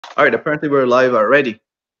All right, apparently we're live already.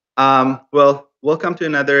 Well, welcome to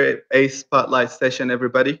another ACE Spotlight session,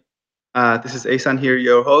 everybody. This is Asan here,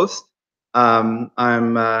 your host. I'm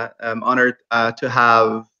honored to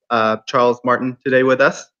have Charles Martin today with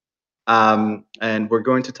us. And we're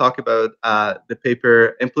going to talk about the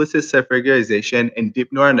paper Implicit Self-Regularization in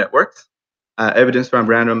Deep Neural Networks, Evidence from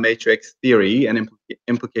Random Matrix Theory and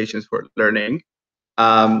Implications for Learning.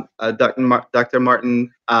 Dr.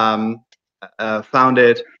 Martin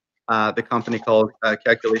founded the company called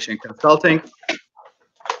Calculation Consulting.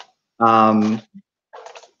 And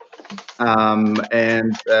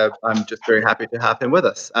I'm just very happy to have him with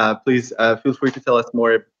us. Please feel free to tell us a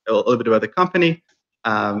little bit about the company,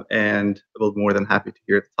 and we'll be more than happy to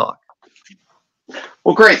hear the talk.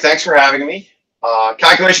 Well, great. Thanks for having me.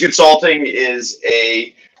 Calculation Consulting is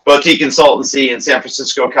a boutique consultancy in San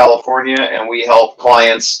Francisco, California, and we help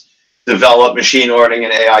clients develop machine learning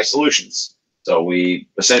and AI solutions. So we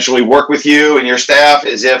essentially work with you and your staff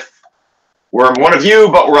as if we're one of you,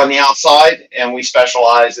 but we're on the outside, and we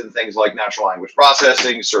specialize in things like natural language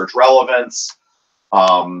processing, search relevance,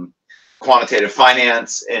 quantitative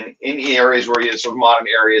finance, and any areas where you have sort of modern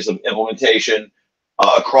areas of implementation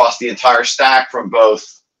across the entire stack, from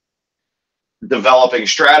both developing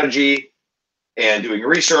strategy and doing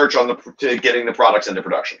research on to getting the products into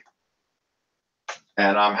production.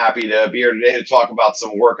 And I'm happy to be here today to talk about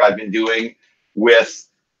some work I've been doing with.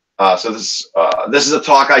 So this is a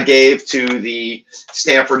talk I gave to the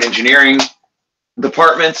Stanford Engineering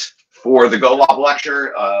Department for the GoLab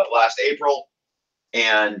lecture last April,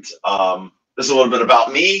 and this is a little bit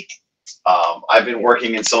about me. I've been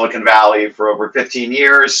working in Silicon Valley for over 15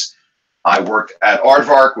 years. I worked at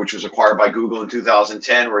Aardvark, which was acquired by Google in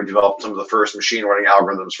 2010, where we developed some of the first machine learning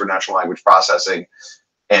algorithms for natural language processing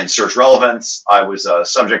and search relevance. I was a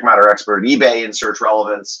subject matter expert at eBay in search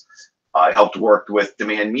relevance. I helped work with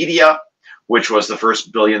Demand Media, which was the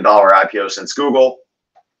first billion-dollar IPO since Google.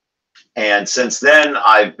 And since then,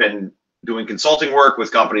 I've been doing consulting work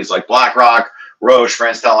with companies like BlackRock, Roche,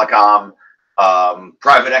 France Telecom,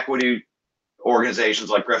 private equity organizations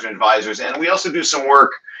like Griffin Advisors, and we also do some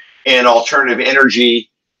work in alternative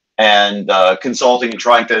energy and consulting and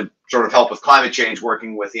trying to sort of help with climate change,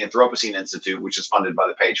 working with the Anthropocene Institute, which is funded by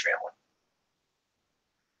the Page family.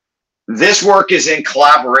 This work is in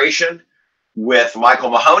collaboration with Michael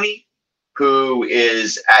Mahoney, who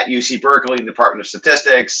is at UC Berkeley in the Department of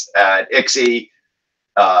Statistics, at ICSI,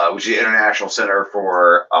 which is the International Center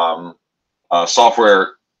for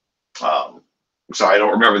Software. Sorry, I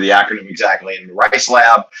don't remember the acronym exactly. In the Rice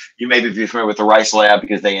Lab, you may be familiar with the Rice Lab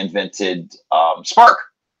because they invented Spark,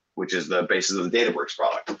 which is the basis of the Databricks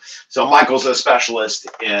product. So Michael's a specialist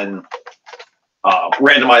in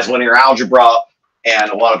randomized linear algebra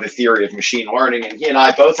and a lot of the theory of machine learning. And he and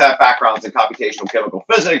I both have backgrounds in computational chemical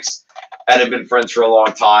physics and have been friends for a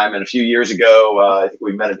long time. And a few years ago, I think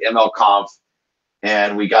we met at MLConf,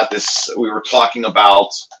 and we were talking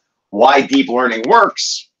about why deep learning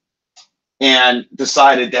works, and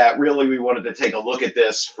decided that really we wanted to take a look at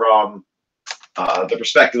this from the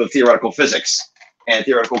perspective of theoretical physics and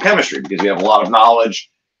theoretical chemistry, because we have a lot of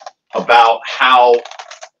knowledge about how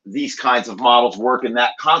these kinds of models work in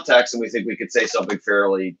that context, and we think we could say something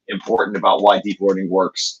fairly important about why deep learning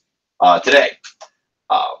works today.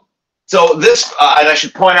 So this, and I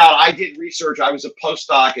should point out, I did research. I was a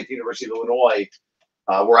postdoc at the University of Illinois,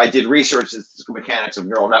 where I did research in statistical mechanics of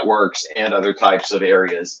neural networks and other types of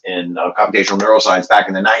areas in computational neuroscience back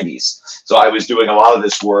in the 90s. So I was doing a lot of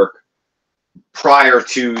this work prior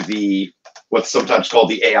to what's sometimes called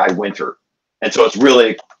the AI winter. And so it's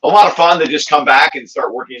really a lot of fun to just come back and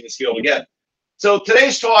start working in this field again. So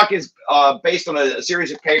today's talk is based on a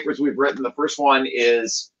series of papers we've written. The first one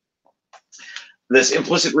is this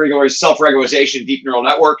implicit self-regularization, deep neural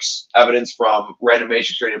networks, evidence from random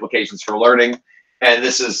matrix theory implications for learning. And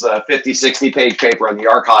this is a 50, 60-page paper on the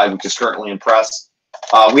archive, which is currently in press.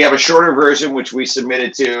 We have a shorter version, which we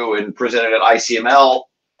submitted to and presented at ICML,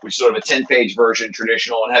 which is sort of a 10-page version,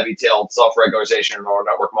 traditional and heavy-tailed self-regularization and neural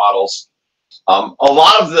network models. A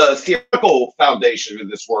lot of the theoretical foundation of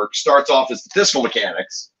this work starts off as statistical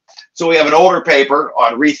mechanics. So we have an older paper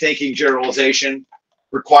on rethinking generalization,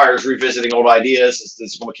 requires revisiting old ideas and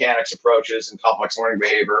statistical mechanics approaches and complex learning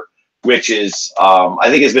behavior, which is, I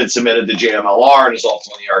think, has been submitted to JMLR and is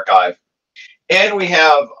also in the archive. And we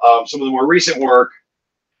have some of the more recent work,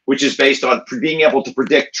 which is based on being able to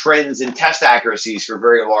predict trends in test accuracies for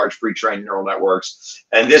very large pre-trained neural networks.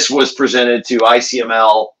 And this was presented to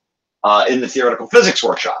ICML in the theoretical physics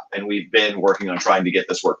workshop. And we've been working on trying to get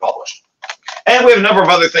this work published. And we have a number of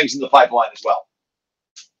other things in the pipeline as well.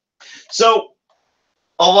 So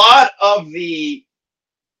a lot of the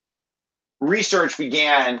research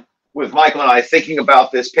began with Michael and I thinking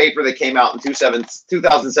about this paper that came out in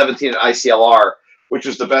 2017 at ICLR, which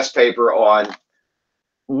was the best paper on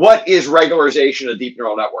what is regularization of deep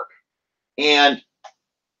neural network. And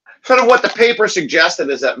sort of what the paper suggested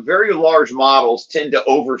is that very large models tend to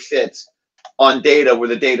overfit on data where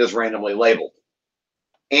the data is randomly labeled.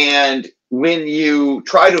 And when you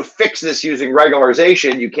try to fix this using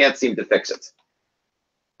regularization, you can't seem to fix it.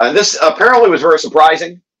 And this apparently was very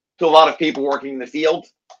surprising to a lot of people working in the field.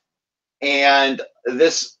 And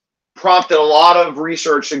this prompted a lot of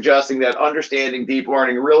research suggesting that understanding deep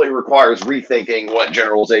learning really requires rethinking what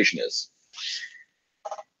generalization is.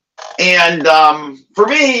 And for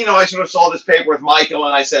me, I sort of saw this paper with Michael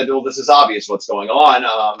and I said, well, this is obvious what's going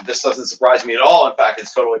on. This doesn't surprise me at all. In fact,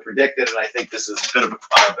 it's totally predicted. And I think this is a bit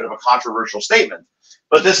of a controversial statement.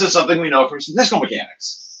 But this is something we know from statistical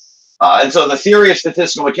mechanics. And so the theory of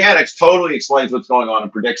statistical mechanics totally explains what's going on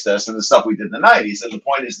and predicts this and the stuff we did in the 90s. And the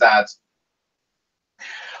point is that,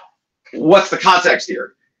 what's the context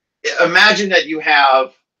here? Imagine that you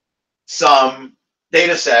have some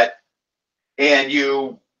data set and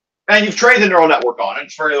you've trained the neural network on it.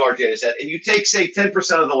 It's a very large data set, and you take, say, 10%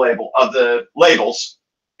 of the labels,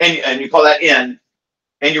 and you call that N,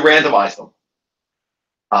 and you randomize them.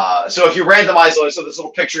 So if you randomize those, so this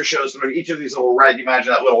little picture shows that each of these little red, you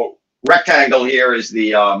imagine that little rectangle here is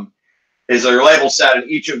your label set, and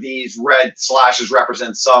each of these red slashes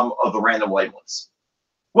represent some of the random labelings.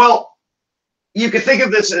 Well, you could think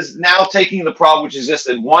of this as now taking the problem which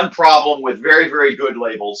existed, one problem with very, very good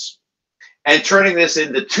labels, and turning this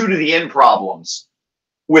into 2 to the n problems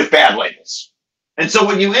with bad labels. And so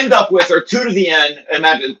what you end up with are 2 to the n,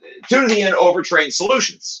 imagine 2 to the n overtrained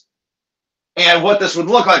solutions. And what this would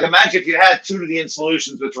look like, imagine if you had 2 to the n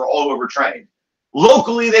solutions which were all overtrained.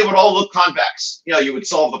 Locally, they would all look convex. You would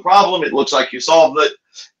solve the problem. It looks like you solved it.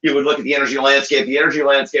 You would look at the energy landscape. The energy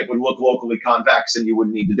landscape would look locally convex, and you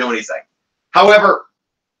wouldn't need to do anything. However,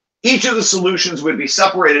 each of the solutions would be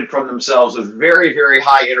separated from themselves with very, very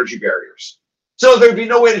high energy barriers. So there'd be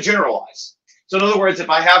no way to generalize. So in other words, if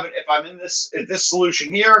I'm in this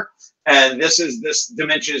solution here, and this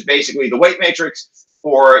dimension is basically the weight matrix,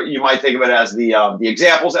 or you might think of it as the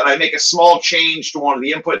examples, and I make a small change to one of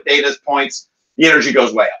the input data points, the energy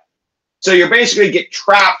goes way up. So you basically get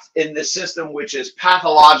trapped in this system which is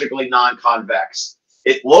pathologically non-convex.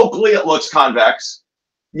 Locally it looks convex,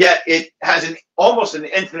 yet it has almost an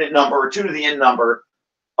infinite number, or 2 to the n number,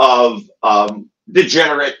 of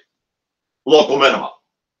degenerate local minima.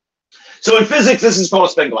 So in physics, this is called a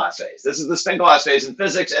spin glass phase. This is the spin glass phase in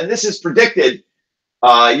physics, and this is predicted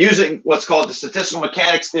using what's called the statistical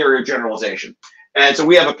mechanics theory of generalization. And so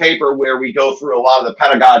we have a paper where we go through a lot of the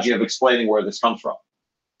pedagogy of explaining where this comes from.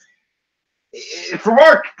 From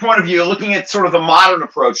our point of view, looking at sort of the modern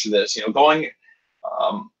approach to this, trying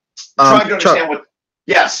to understand what.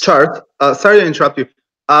 Yes. Charles, sorry to interrupt you.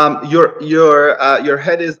 Your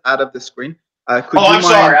head is out of the screen. I'm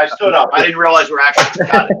sorry. I stood up. I didn't realize we're actually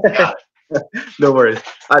got it. No worries.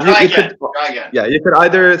 Try again. Yeah, you could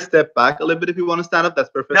either step back a little bit if you want to stand up. That's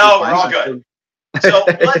perfectly fine. No, we're all good. So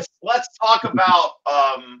let's talk about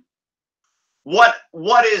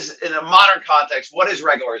what is, in a modern context, what is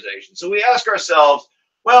regularization? So we ask ourselves,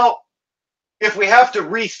 well, if we have to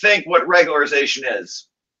rethink what regularization is,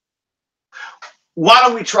 why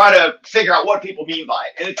don't we try to figure out what people mean by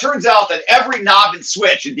it? And it turns out that every knob and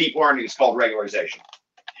switch in deep learning is called regularization.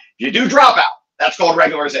 If you do dropout, that's called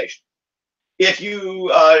regularization. If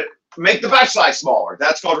you make the batch size smaller,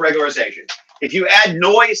 that's called regularization. If you add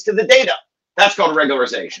noise to the data, that's called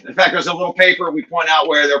regularization. In fact, there's a little paper we point out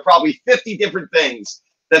where there are probably 50 different things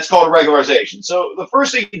that's called regularization. So the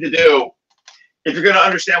first thing you need to do, if you're going to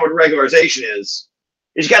understand what regularization is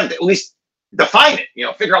you got to at least define it,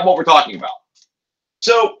 figure out what we're talking about.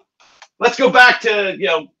 So let's go back to,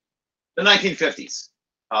 the 1950s,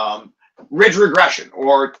 ridge regression,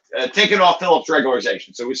 or Tikhonov Phillips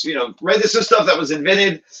regularization. So we, this is stuff that was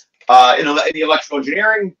invented in the electrical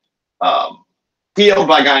engineering field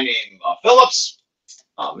by a guy named Phillips.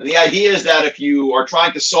 And the idea is that if you are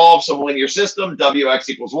trying to solve some linear system, Wx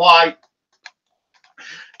equals y,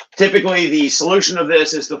 typically the solution of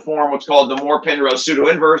this is to form what's called the Moore-Penrose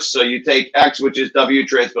pseudo-inverse. So you take x, which is W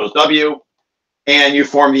transpose W, and you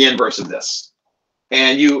form the inverse of this.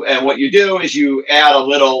 And what you do is you add a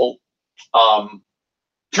little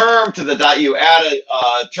term to the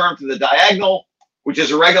term to the diagonal, which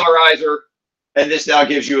is a regularizer, and this now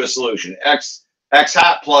gives you a solution. X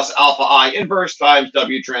hat plus alpha I inverse times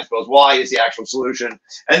W transpose Y is the actual solution.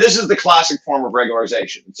 And this is the classic form of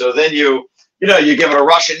regularization. So then you you know, you give it a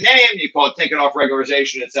Russian name, you call it Tikhonov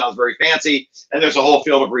regularization. It sounds very fancy, and there's a whole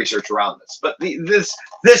field of research around this. But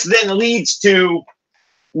this then leads to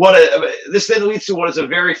what is a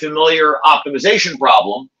very familiar optimization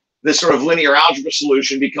problem. This sort of linear algebra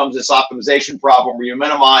solution becomes this optimization problem where you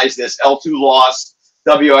minimize this L2 loss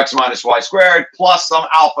Wx minus y squared plus some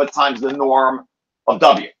alpha times the norm of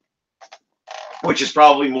W, which is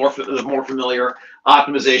probably the more familiar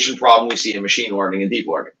optimization problem we see in machine learning and deep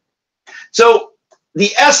learning. So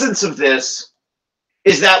the essence of this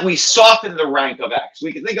is that we soften the rank of X.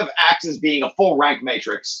 We can think of X as being a full rank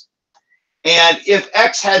matrix. And if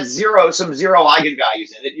X had some zero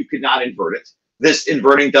eigenvalues in it, you could not invert it. This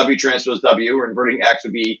inverting W transpose W or inverting X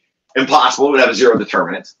would be impossible. It would have a zero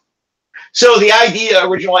determinant. So the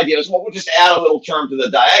original idea is, well, we'll just add a little term to the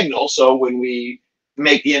diagonal. So when we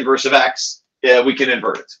make the inverse of X, we can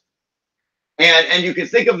invert it. And you can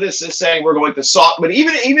think of this as saying we're going to soften, but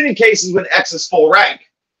even in cases when X is full rank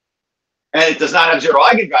and it does not have zero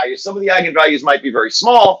eigenvalues, some of the eigenvalues might be very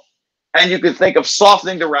small. And you could think of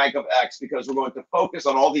softening the rank of X because we're going to focus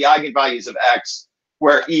on all the eigenvalues of X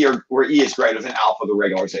where E is greater than alpha, the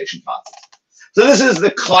regularization constant. So this is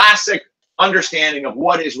the classic understanding of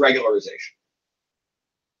what is regularization.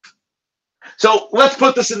 So let's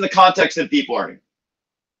put this in the context of deep learning.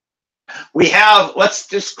 Let's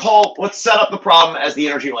set up the problem as the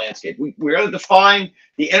energy landscape. We're going to define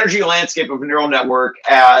the energy landscape of a neural network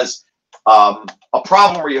as a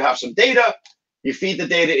problem where you have some data, you feed the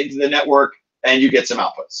data into the network, and you get some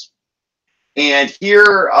outputs. And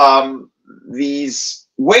here, these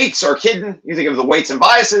weights are hidden. You think of the weights and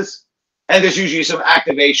biases, and there's usually some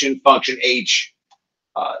activation function H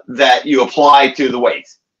that you apply to the weight.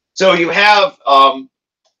 So you have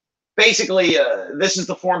basically, this is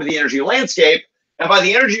the form of the energy landscape. And by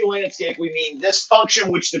the energy landscape, we mean this function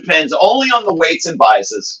which depends only on the weights and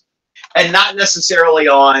biases and not necessarily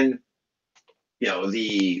on, you know,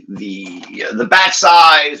 the batch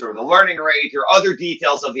size or the learning rate or other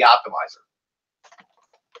details of the optimizer.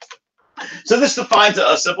 So this defines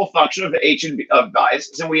a simple function of H and of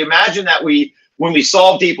biases. And we imagine that when we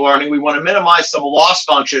solve deep learning, we want to minimize some loss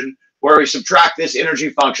function where we subtract this energy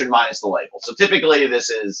function minus the label. So typically this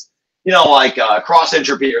is, you know, like cross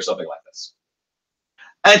entropy or something like this.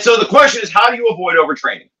 And so the question is, how do you avoid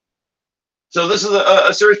overtraining? So this is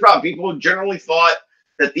a serious problem. People generally thought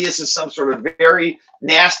that this is some sort of very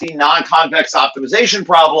nasty non-convex optimization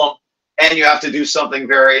problem, and you have to do something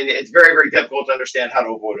it's very, very difficult to understand how to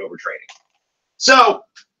avoid overtraining. So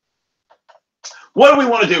what do we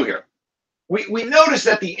want to do here? We notice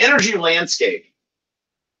that the energy landscape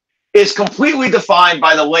is completely defined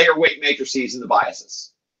by the layer weight matrices and the biases.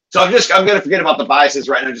 So I'm going to forget about the biases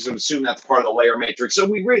right now. I'm just going to assume that's part of the layer matrix. So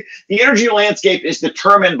the energy landscape is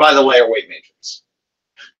determined by the layer weight matrix.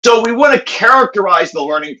 So we want to characterize the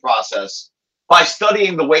learning process by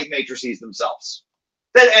studying the weight matrices themselves.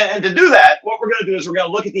 And to do that, what we're going to do is we're going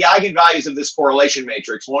to look at the eigenvalues of this correlation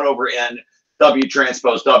matrix, 1 over n W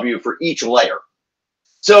transpose W for each layer.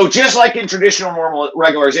 So just like in traditional normal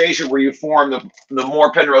regularization, where you form the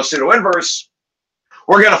Moore-Penrose pseudo-inverse,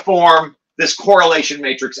 we're going to form this correlation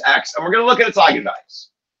matrix X, and we're going to look at its eigenvalues.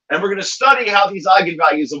 And we're going to study how these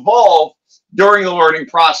eigenvalues evolve during the learning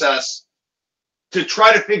process to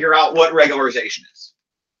try to figure out what regularization is.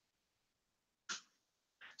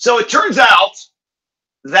 So it turns out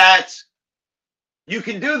that you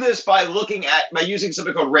can do this by using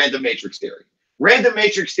something called random matrix theory. Random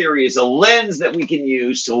matrix theory is a lens that we can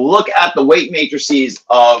use to look at the weight matrices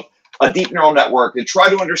of a deep neural network and try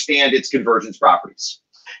to understand its convergence properties.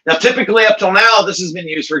 Now, typically up till now, this has been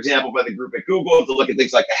used, for example, by the group at Google to look at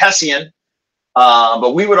things like the Hessian.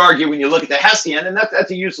 But we would argue when you look at the Hessian, and that's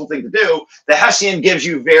a useful thing to do, the Hessian gives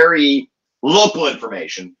you very local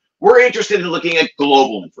information. We're interested in looking at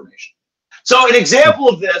global information. So an example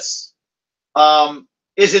of this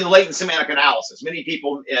is in latent semantic analysis. Many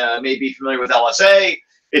people may be familiar with LSA.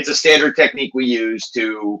 It's a standard technique we use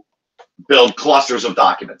to build clusters of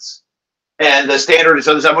documents. And the standard is,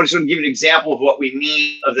 so I'm just going to give you an example of what we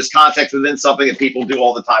mean of this context within something that people do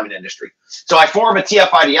all the time in industry. So I form a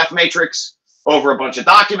TF-IDF matrix over a bunch of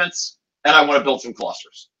documents, and I want to build some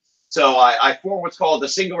clusters. So I form what's called the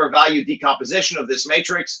singular value decomposition of this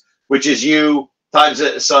matrix, which is U times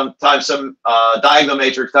some diagonal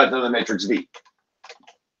matrix times another matrix V.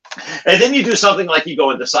 And then you do something like you go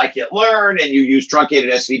into scikit-learn and you use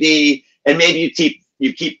truncated SVD, and maybe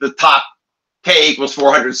you keep the top K equals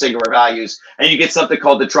 400 singular values, and you get something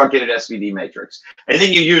called the truncated SVD matrix. And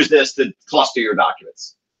then you use this to cluster your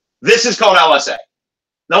documents. This is called LSA.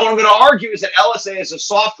 Now, what I'm going to argue is that LSA is a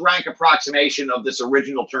soft rank approximation of this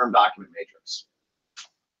original term document matrix.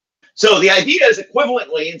 So the idea is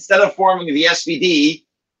equivalently, instead of forming the SVD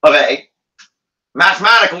of A,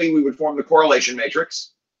 mathematically we would form the correlation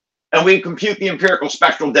matrix, and we compute the empirical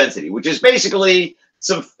spectral density, which is basically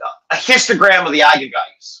a histogram of the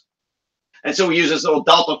eigenvalues. And so we use this little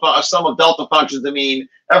sum of delta functions to mean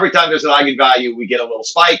every time there's an eigenvalue, we get a little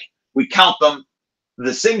spike. We count them.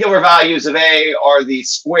 The singular values of A are the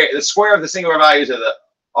square of the singular values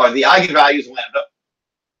are the eigenvalues lambda.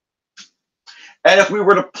 And if we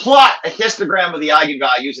were to plot a histogram of the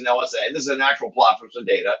eigenvalues in LSA, and this is an actual plot from some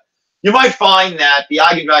data, you might find that the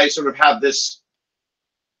eigenvalues sort of have this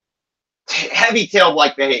heavy-tailed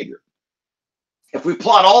like behavior. If we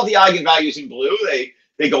plot all the eigenvalues in blue,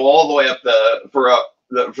 they go all the way up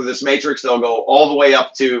for this matrix. They'll go all the way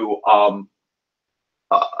up to 400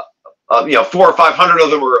 or 500 of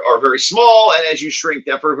them are very small, and as you shrink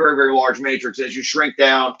down for a very, very large matrix, as you shrink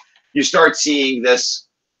down, you start seeing this.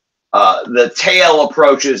 The tail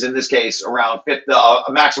approaches, in this case, around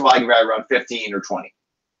a maximum eigenvalue around 15 or 20.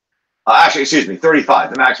 Actually, excuse me,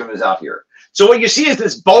 35. The maximum is out here. So what you see is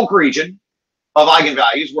this bulk region of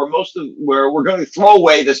eigenvalues where we're going to throw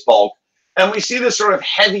away this bulk, and we see this sort of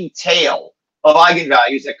heavy tail of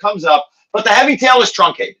eigenvalues that comes up, but the heavy tail is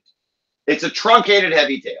truncated. It's a truncated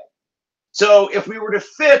heavy tail. So if we were to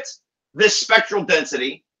fit this spectral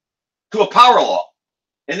density to a power law,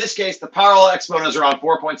 in this case, the power law exponent is around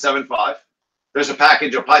 4.75. There's a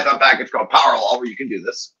Python package called power law where you can do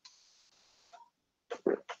this.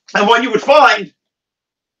 And what you would find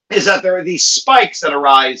is that there are these spikes that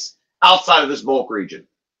arise outside of this bulk region.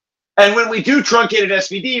 And when we do truncated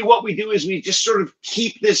SVD, what we do is we just sort of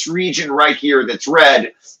keep this region right here that's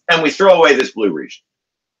red, and we throw away this blue region.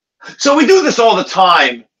 So we do this all the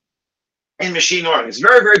time in machine learning. It's a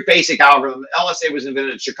very, very basic algorithm. LSA was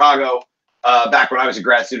invented in Chicago back when I was a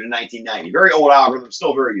grad student in 1990. Very old algorithm,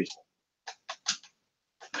 still very useful.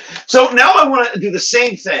 So now I want to do the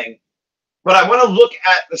same thing, but I want to look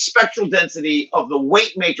at the spectral density of the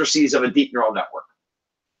weight matrices of a deep neural network.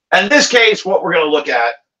 And in this case, what we're going to look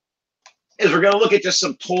at is we're going to look at just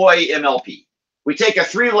some toy MLP. We take a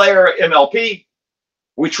 3-layer MLP,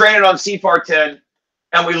 we train it on CFAR10,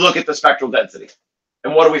 and we look at the spectral density.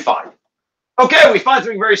 And what do we find? Okay, we find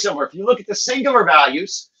something very similar. If you look at the singular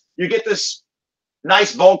values, you get this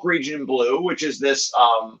nice bulk region in blue, which is this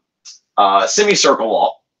semicircle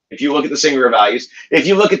law. If you look at the singular values, if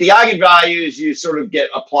you look at the eigenvalues, you sort of get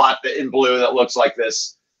a plot in blue that looks like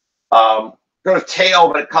this sort of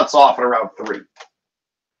tail, but it cuts off at around 3.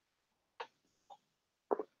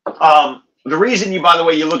 The reason by the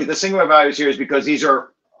way, you look at the singular values here is because these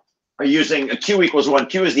are using a Q equals 1.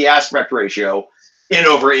 Q is the aspect ratio, N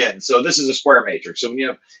over N. So this is a square matrix. So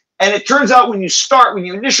and it turns out when you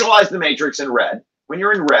initialize the matrix in red, when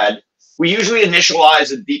you're in red, we usually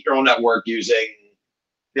initialize a deep neural network using,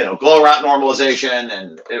 Glow-Route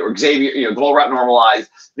normalization or Xavier, Glow-Route normalized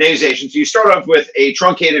navization. So you start off with a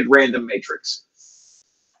truncated random matrix.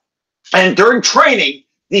 And during training,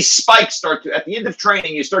 these spikes at the end of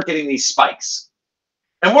training, you start getting these spikes.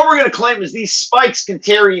 And what we're going to claim is these spikes can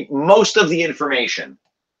carry most of the information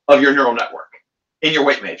of your neural network in your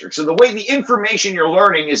weight matrix. So the information you're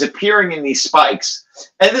learning is appearing in these spikes.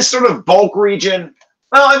 And this sort of bulk region,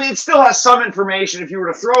 well, I mean, it still has some information. If you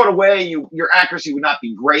were to throw it away, your accuracy would not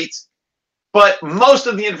be great. But most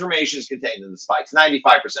of the information is contained in the spikes,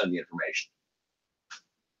 95% of the information.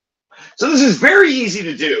 So this is very easy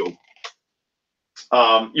to do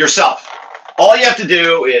yourself. All you have to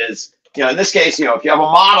do is, in this case, if you have a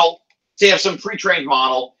model, say you have some pre-trained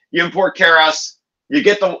model, you import Keras, you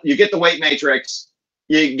get the weight matrix,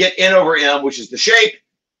 you get N over M, which is the shape,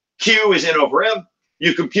 Q is N over M,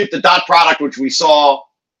 you compute the dot product, which we saw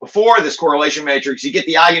before, this correlation matrix, you get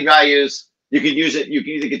the eigenvalues, you can use it, you can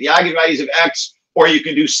either get the eigenvalues of X, or you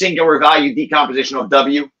can do singular value decomposition of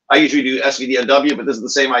W. I usually do SVD on W, but this is the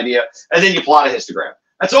same idea, and then you plot a histogram.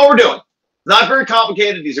 That's all we're doing. Not very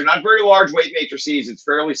complicated. These are not very large weight matrices. It's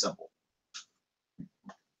fairly simple.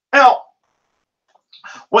 Now,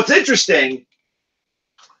 what's interesting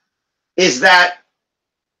is that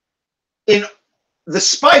the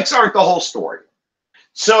spikes aren't the whole story.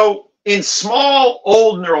 So in small,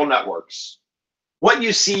 old neural networks, what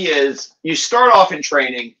you see is you start off in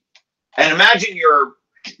training, and imagine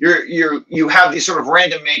you have these sort of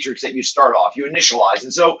random matrix that you start off, you initialize.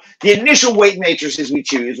 And so the initial weight matrices we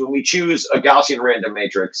choose, when we choose a Gaussian random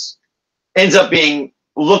matrix, ends up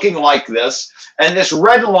looking like this. And this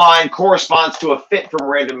red line corresponds to a fit from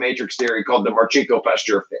random matrix theory called the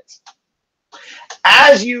Marchenko-Pasteur fit.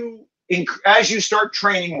 As you start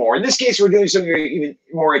training more, in this case, we're doing something even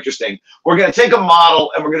more interesting. We're going to take a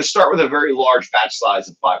model and we're going to start with a very large batch size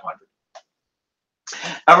of 500.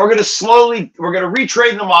 And we're going to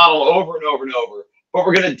retrain the model over and over and over, but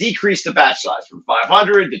we're going to decrease the batch size from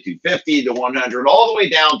 500 to 250 to 100, all the way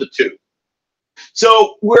down to 2.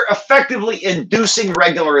 So we're effectively inducing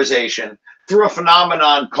regularization through a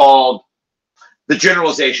phenomenon called the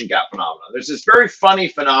generalization gap phenomenon. There's this very funny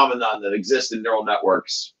phenomenon that exists in neural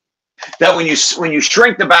networks that when you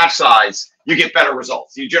shrink the batch size, you get better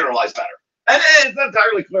results. You generalize better. And it's not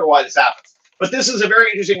entirely clear why this happens. But this is a very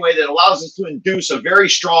interesting way that allows us to induce a very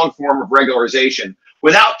strong form of regularization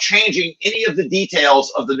without changing any of the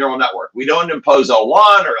details of the neural network. We don't impose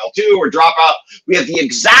L1 or L2 or drop out. We have the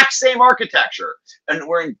exact same architecture, and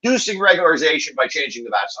we're inducing regularization by changing the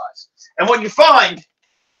batch size. And what you find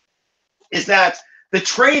is that the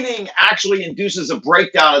training actually induces a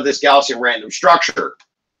breakdown of this Gaussian random structure.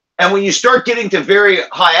 And when you start getting to very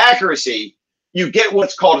high accuracy, you get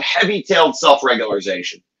what's called heavy-tailed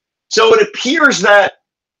self-regularization. So it appears that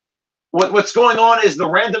what's going on is the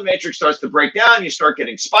random matrix starts to break down. You start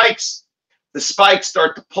getting spikes. The spikes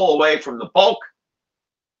start to pull away from the bulk.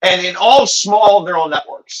 And in all small neural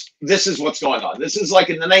networks, this is what's going on. This is like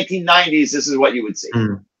in the 1990s, this is what you would see.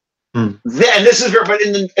 And this is, but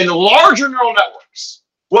in the larger neural networks,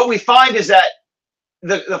 what we find is that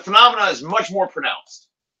the phenomena is much more pronounced.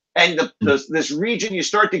 And this region, you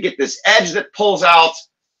start to get this edge that pulls out,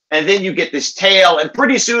 and then you get this tail, and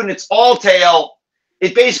pretty soon it's all tail.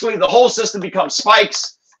 It basically, the whole system becomes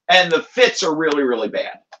spikes, and the fits are really, really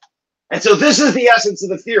bad. And so this is the essence of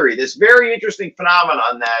the theory, this very interesting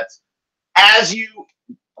phenomenon that as you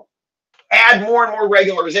add more and more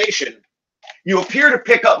regularization, you appear to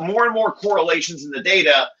pick up more and more correlations in the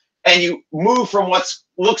data, and you move from what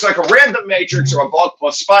looks like a random matrix or a bulk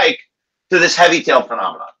plus spike to this heavy-tailed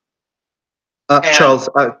phenomenon. Charles,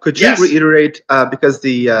 could you reiterate, because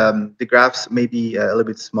the graphs may be a little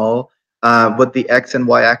bit small, what the X and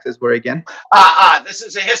Y axis were again? This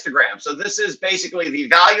is a histogram. So this is basically the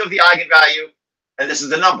value of the eigenvalue, and this is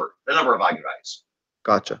the number of eigenvalues.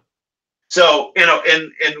 Gotcha. So, you know,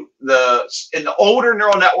 in the older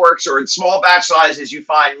neural networks or in small batch sizes, you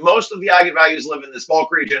find most of the eigenvalues live in this bulk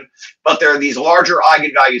region, but there are these larger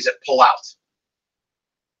eigenvalues that pull out.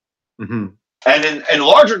 And in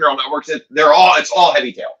larger neural networks, it's all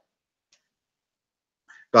heavy tail.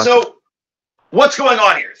 Gotcha. So what's going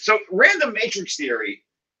on here? So random matrix theory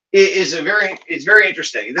is very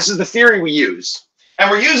interesting. This is the theory we use, and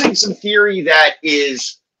we're using some theory that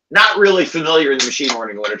is not really familiar in the machine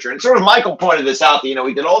learning literature. And sort of Michael pointed this out, that, you know,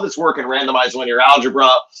 we did all this work in randomized linear algebra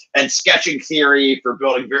and sketching theory for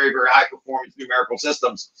building very, very high performance numerical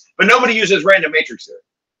systems, but nobody uses random matrix theory.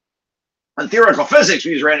 In theoretical physics,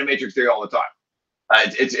 we use random matrix theory all the time.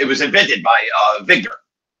 It was invented by Wigner,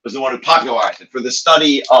 was the one who popularized it for the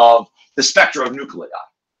study of the spectra of nuclei.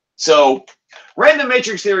 So random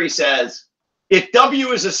matrix theory says if W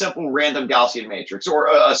is a simple random Gaussian matrix, or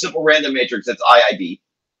a simple random matrix that's IID,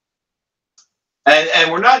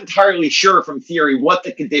 and we're not entirely sure from theory what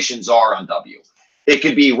the conditions are on W. It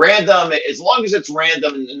could be random, as long as it's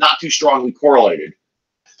random and not too strongly correlated.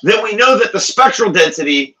 Then we know that the spectral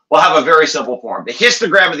density will have a very simple form, the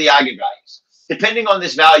histogram of the eigenvalues. Depending on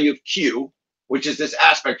this value of Q, which is this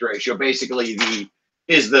aspect ratio, basically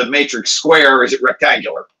is the matrix square or is it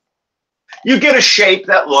rectangular? You get a shape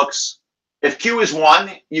that looks, if Q is 1,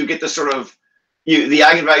 you get the sort of, the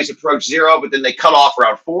eigenvalues approach 0, but then they cut off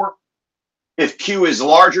around 4. If Q is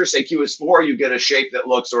larger, say Q is 4, you get a shape that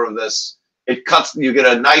looks sort of this, you get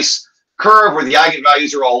a nice curve where the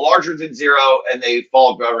eigenvalues are all larger than 0 and they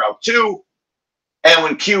fall around 2. And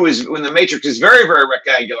when the matrix is very, very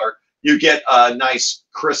rectangular, you get a nice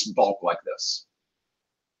crisp bulk like this.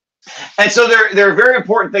 And so there are very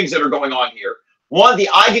important things that are going on here. One, the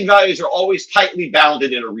eigenvalues are always tightly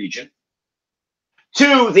bounded in a region.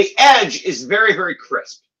 2, the edge is very, very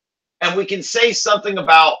crisp. And we can say something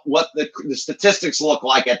about what the statistics look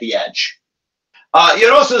like at the edge.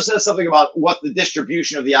 It also says something about what the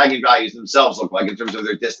distribution of the eigenvalues themselves look like in terms of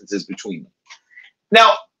their distances between them.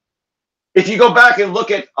 Now, if you go back and look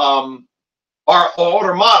at our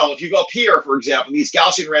older model, if you go up here, for example, these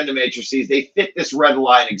Gaussian random matrices, they fit this red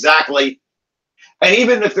line exactly. And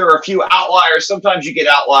even if there are a few outliers, sometimes you get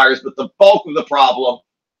outliers, but the bulk of the problem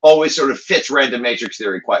always sort of fits random matrix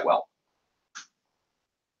theory quite well.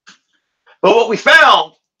 But what we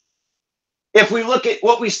found, if we look at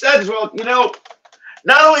what we said, is, well, you know,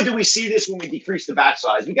 not only do we see this when we decrease the batch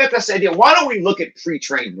size, we got this idea, why don't we look at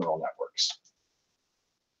pre-trained neural networks?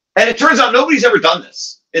 And it turns out nobody's ever done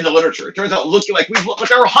this in the literature. It turns out looking like but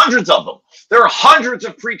there are hundreds of them. There are hundreds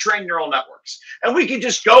of pre-trained neural networks. And we can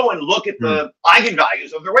just go and look at the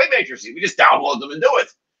eigenvalues of their weight matrices. We just download them and do it.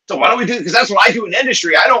 So why don't we do, because that's what I do in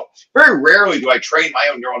industry. Very rarely do I train my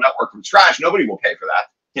own neural network from scratch. Nobody will pay for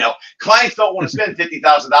that. You know, clients don't want to spend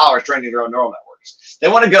 $50,000 training their own neural networks. They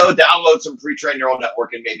want to go download some pre-trained neural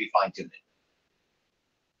network and maybe fine tune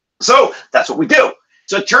it. So that's what we do.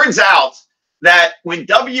 So it turns out that when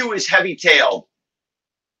W is heavy-tailed,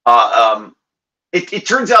 it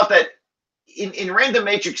turns out that in random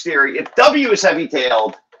matrix theory, if W is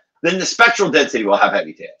heavy-tailed, then the spectral density will have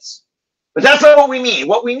heavy tails. But that's not what we mean.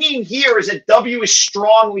 What we mean here is that W is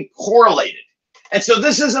strongly correlated. And so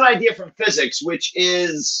this is an idea from physics, which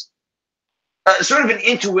is sort of an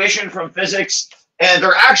intuition from physics. And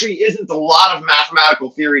there actually isn't a lot of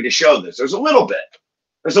mathematical theory to show this. There's a little bit.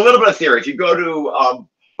 There's a little bit of theory. If you go to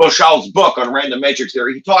Beaucham's book on random matrix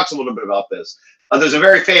theory, he talks a little bit about this. There's a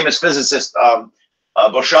very famous physicist,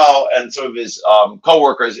 Beaucham, and some of his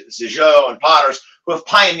co-workers, Szijot and Potters, who have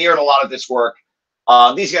pioneered a lot of this work.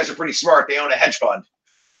 These guys are pretty smart. They own a hedge fund.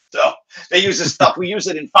 So they use this stuff. We use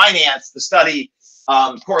it in finance to study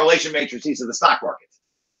correlation matrices of the stock market.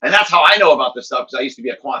 And that's how I know about this stuff, because I used to be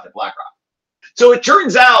a quant at BlackRock. So it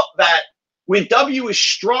turns out that when W is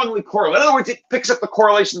strongly correlated, in other words, it picks up the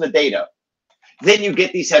correlation of the data, then you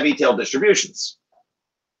get these heavy-tailed distributions.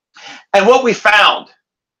 And what we found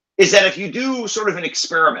is that if you do sort of an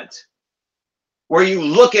experiment where you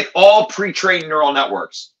look at all pre-trained neural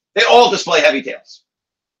networks, they all display heavy tails.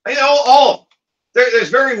 I mean, all of them. There's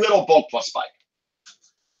very little bulk plus spike.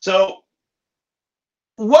 So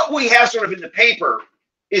what we have sort of in the paper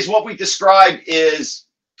is what we describe is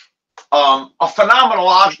a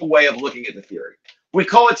phenomenological way of looking at the theory. We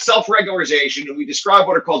call it self-regularization, and we describe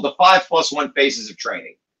what are called the 5+1 phases of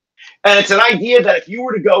training. And it's an idea that if you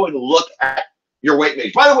were to go and look at your weight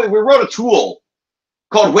matrix, by the way, we wrote a tool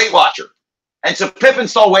called WeightWatcher. And so pip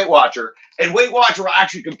install WeightWatcher, and WeightWatcher will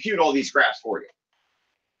actually compute all these graphs for you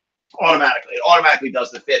automatically. It automatically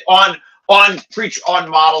does the fit on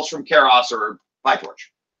models from Keras or PyTorch.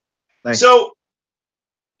 Thanks. So,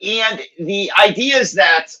 and the idea is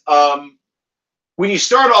that when you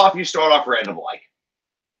start off random-like.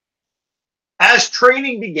 As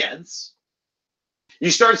training begins,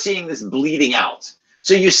 you start seeing this bleeding out.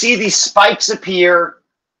 So you see these spikes appear.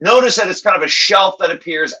 Notice that it's kind of a shelf that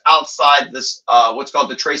appears outside this, what's called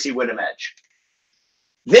the Tracy-Whittem edge.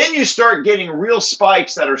 Then you start getting real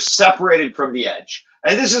spikes that are separated from the edge.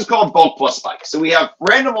 And this is called bulk plus spikes. So we have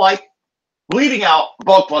random-like, bleeding out,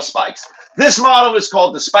 bulk plus spikes. This model is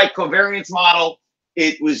called the spike covariance model.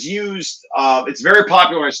 It was used, it's very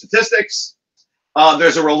popular in statistics.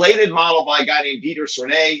 There's a related model by a guy named Dieter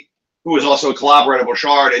Cernay, who is also a collaborator of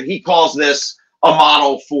Bouchard, and he calls this a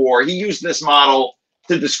model for, he used this model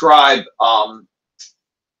to describe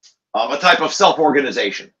a type of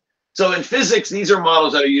self-organization. So in physics, these are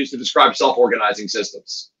models that are used to describe self-organizing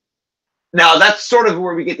systems. Now, that's sort of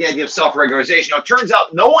where we get the idea of self-regularization. Now, it turns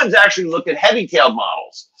out no one's actually looked at heavy-tailed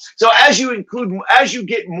models. So as you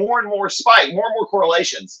get more and more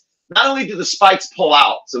correlations, not only do the spikes pull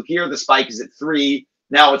out, so here the spike is at 3,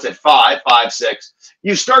 now it's at 5, 5, 6,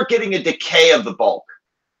 you start getting a decay of the bulk.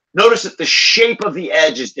 Notice that the shape of the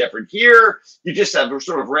edge is different. Here, you just have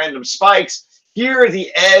sort of random spikes. Here,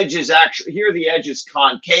 the edge is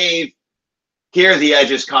concave. Here, the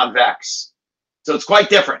edge is convex. So it's quite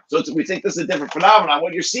different. So we think this is a different phenomenon.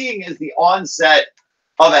 What you're seeing is the onset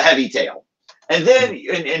of a heavy tail. And then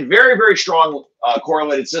in very, very strong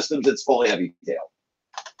correlated systems, it's fully heavy tail.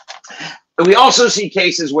 And we also see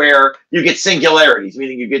cases where you get singularities,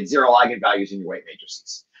 meaning you get zero eigenvalues in your weight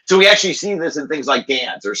matrices. So we actually see this in things like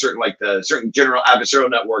GANs or certain general adversarial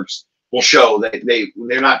networks will show that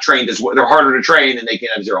they're not trained as well. They're harder to train and they can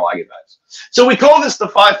have zero eigenvalues. So we call this the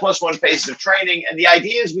 5+1 phases of training. And the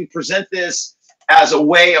idea is we present this as a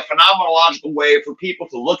phenomenological way for people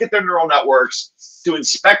to look at their neural networks, to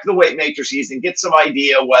inspect the weight matrices and get some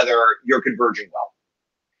idea whether you're converging well.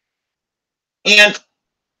 And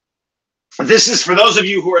this is, for those of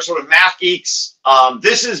you who are sort of math geeks,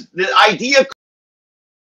 this is the idea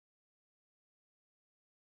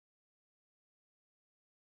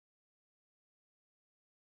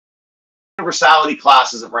universality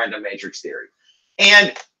classes of random matrix theory.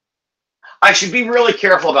 And I should be really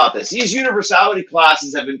careful about this. These universality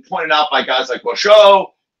classes have been pointed out by guys like Beaucham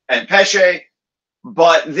and Pesce,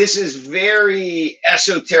 but this is very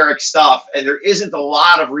esoteric stuff, and there isn't a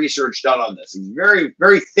lot of research done on this. It's very,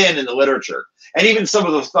 very thin in the literature. And even some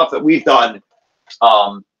of the stuff that we've done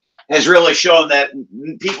has really shown that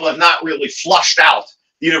people have not really flushed out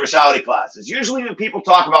the universality classes. Usually when people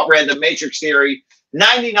talk about random matrix theory,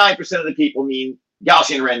 99% of the people mean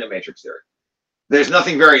Gaussian random matrix theory. There's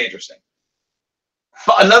nothing very interesting.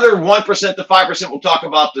 Another 1% to 5% will talk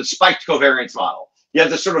about the spiked covariance model. You have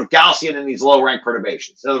this sort of Gaussian and these low-rank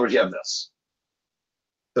perturbations. In other words, you have this.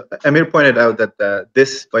 So Amir pointed out that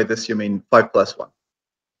by this you mean 5 plus 1.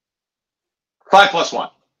 5 plus 1.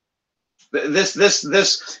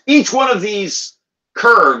 Each one of these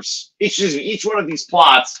curves, each one of these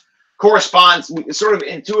plots corresponds, sort of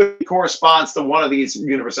intuitively corresponds to one of these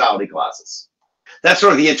universality classes. That's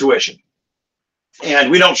sort of the intuition. And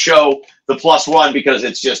we don't show the plus 1 because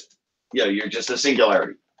it's just, you're just a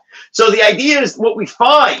singularity. So the idea is what we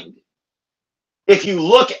find, if you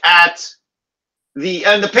look at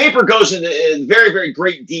and the paper goes into very, very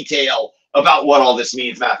great detail about what all this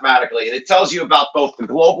means mathematically. And it tells you about both the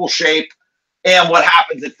global shape and what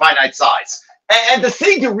happens at finite size. And the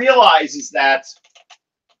thing to realize is that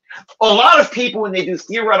a lot of people, when they do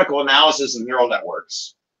theoretical analysis of neural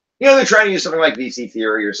networks, they're trying to use something like VC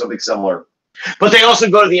theory or something similar, but they also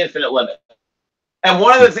go to the infinite limit. And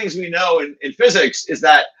one of the things we know in physics is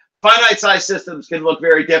that finite size systems can look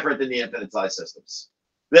very different than the infinite size systems.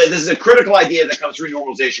 This is a critical idea that comes through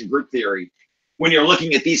normalization group theory when you're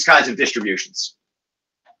looking at these kinds of distributions.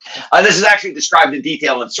 This is actually described in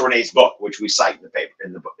detail in Sornet's book, which we cite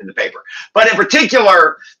in the paper. But in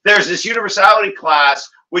particular, there's this universality class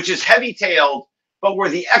which is heavy-tailed, but where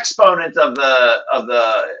the exponent of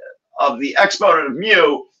the exponent of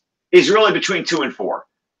mu is really between 2 and 4.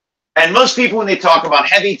 And most people, when they talk about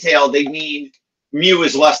heavy-tailed, they mean mu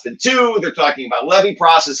is less than 2. They're talking about Levy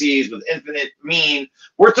processes with infinite mean.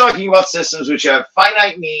 We're talking about systems which have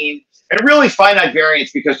finite mean and really finite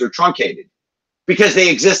variance because they're truncated, because they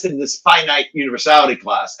exist in this finite universality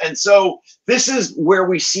class. And so this is where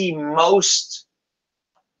we see most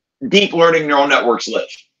deep learning neural networks live.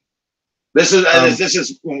 This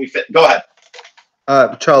is when we fit. Go ahead.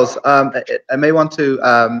 Charles, I may want to,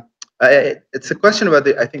 it's a question about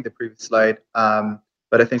I think the previous slide,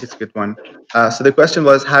 but I think it's a good one. So the question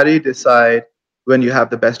was, how do you decide when you have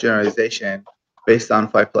the best generalization based on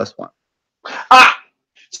 5 plus 1?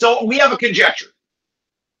 So we have a conjecture.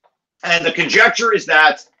 And the conjecture is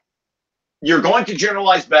that you're going to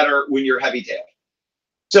generalize better when you're heavy-tailed.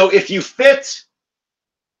 So if you fit,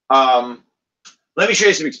 let me show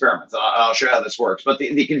you some experiments. I'll show you how this works. But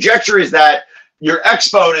the conjecture is that your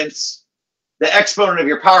exponents, the exponent of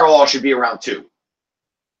your power law should be around 2.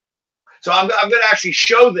 So I'm going to actually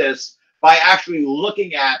show this by actually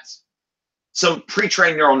looking at some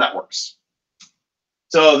pre-trained neural networks.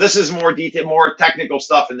 So this is more detailed, more technical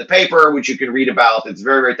stuff in the paper, which you can read about. It's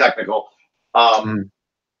very, very technical. But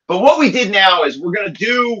what we did now is we're going to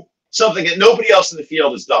do something that nobody else in the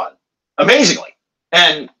field has done, amazingly.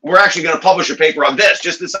 And we're actually going to publish a paper on this,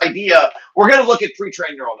 just this idea. We're going to look at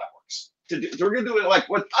pre-trained neural networks. So we're going to do it like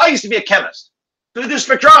what I used to be a chemist. So we do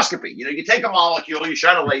spectroscopy. You take a molecule, you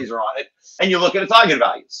shine a laser on it, and you look at its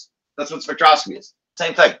eigenvalues. That's what spectroscopy is.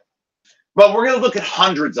 Same thing. But we're going to look at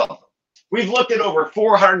hundreds of them. We've looked at over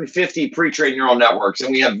 450 pre-trained neural networks,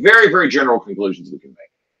 and we have very, very general conclusions we can make.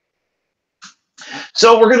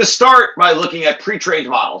 So we're going to start by looking at pre-trained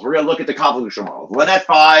models. We're going to look at the convolutional model. Lynette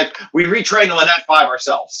 5, we retrained Lynette 5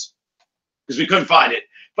 ourselves because we couldn't find it.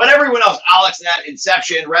 But everyone else, AlexNet,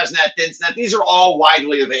 Inception, ResNet, DNNs, these are all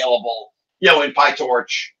widely available, in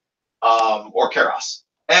PyTorch or Keras.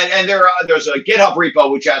 And there's a GitHub repo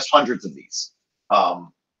which has hundreds of these.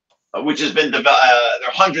 Which has been developed. There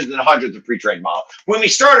are hundreds and hundreds of pre-trained models. When we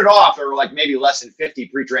started off, there were like maybe less than 50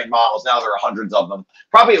 pre-trained models. Now there are hundreds of them,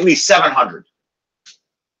 probably at least 700.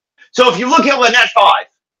 So if you look at Lynette 5,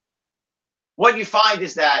 what you find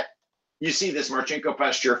is that you see this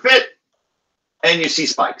Marchenko-Pasteur fit, and you see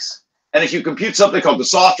spikes. And if you compute something called the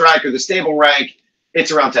soft rank or the stable rank,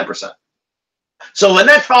 it's around 10%. So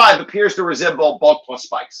Lynette 5 appears to resemble bulk plus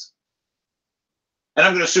spikes. And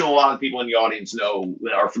I'm going to assume a lot of people in the audience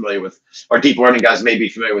are familiar with, our deep learning guys may be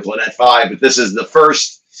familiar with Lynette 5, but this is the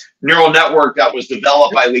first neural network that was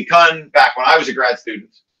developed by Li Kun back when I was a grad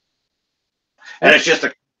student. And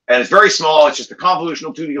it's very small. It's just a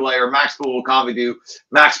convolutional 2D layer, max pool, convolution,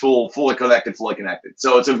 max pool, fully connected, fully connected.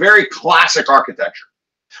 So it's a very classic architecture.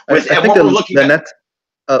 Sorry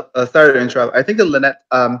to interrupt. I think the Lynette,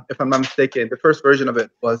 if I'm not mistaken, the first version of it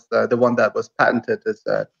was the one that was patented as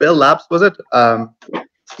Bell Labs, was it?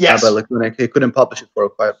 Yes. But he couldn't publish it for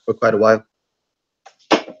quite a while.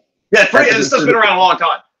 Yeah, this stuff's been around a long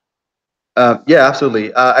time. Yeah,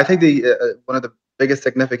 absolutely. I think one of the biggest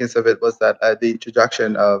significance of it was that the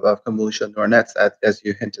introduction of convolutional neural nets, as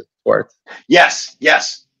you hinted towards. Yes,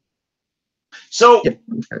 yes. So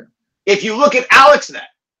if you look at AlexNet,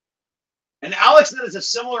 and AlexNet is a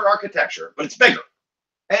similar architecture, but it's bigger.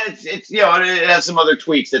 And it has some other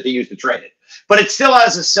tweaks that they use to train it. But it still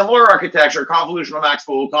has a similar architecture, convolutional max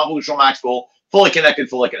pool, fully connected,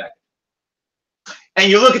 fully connected. And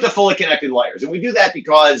you look at the fully connected layers. And we do that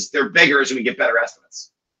because they're bigger, so we get better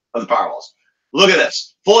estimates of the power laws. Look at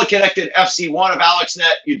this. Fully connected FC1 of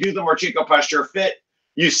AlexNet. You do the Marchenko-Pasteur fit.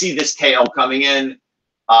 You see this tail coming in.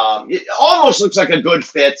 It almost looks like a good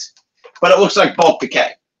fit, but it looks like bulk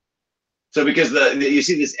decay. So because you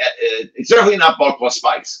see this, it's definitely not bulk plus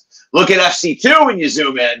spikes. Look at FC2 when you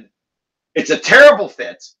zoom in. It's a terrible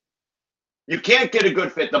fit. You can't get a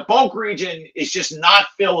good fit. The bulk region is just not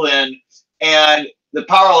filled in, and the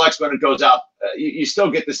power law exponent goes up. You still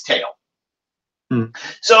get this tail.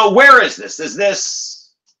 So where is this? Is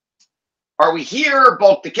this, are we here,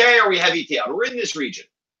 bulk decay, or are we heavy tailed? We're in this region,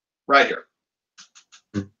 right here.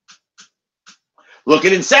 Look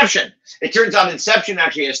at Inception. It turns out Inception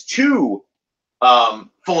actually has two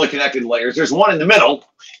fully connected layers. There's one in the middle.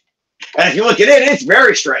 And if you look at it, it's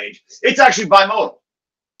very strange. It's actually bimodal.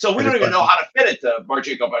 So we don't even know how to fit it to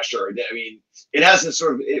Marchenko-Pasteur. I mean, it has this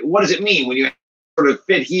sort of, what does it mean when you sort of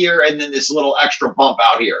fit here and then this little extra bump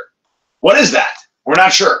out here? What is that? We're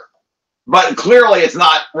not sure. But clearly it's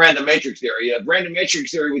not random matrix theory. Random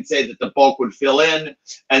matrix theory would say that the bulk would fill in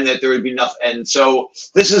and that there would be nothing. And so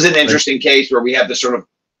this is an interesting case where we have this sort of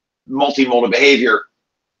multimodal behavior.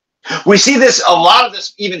 We see this, a lot of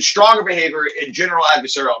this even stronger behavior in general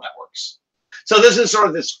adversarial networks. So this is sort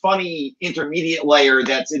of this funny intermediate layer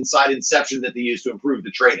that's inside Inception that they use to improve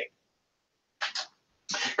the trading.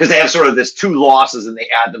 Because they have sort of this two losses and they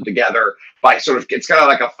add them together by sort of, it's kind of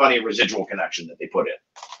like a funny residual connection that they put in.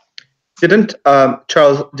 Didn't,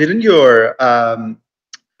 Charles, didn't your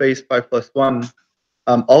phase 5+1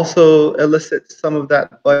 also elicit some of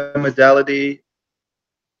that bimodality?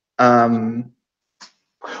 Well,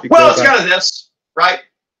 it's kind of this, right?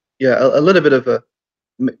 Yeah, a little bit of a...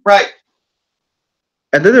 Right.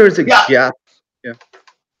 And then there is a gap. Yeah. And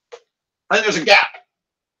there's a gap.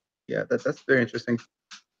 Yeah, that's very interesting.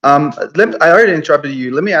 I already interrupted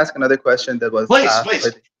you. Let me ask another question that was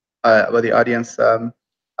asked by the audience.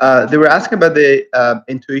 They were asking about the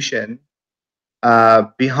intuition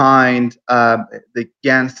behind the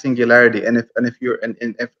GAN singularity, and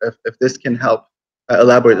if this can help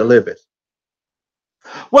elaborate a little bit.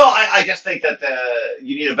 Well, I just think that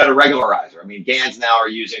you need a better regularizer. I mean, GANs now are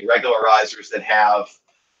using regularizers that have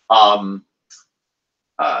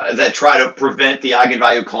that try to prevent the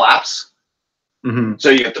eigenvalue collapse. So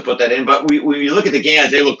you have to put that in. But when you look at the GANs,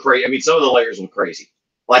 they look crazy. I mean, some of the layers look crazy.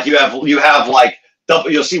 Like you have like double.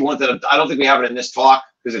 You'll see one that I don't think we have it in this talk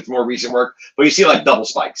because it's more recent work. But you see like double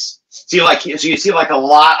spikes. So you see like a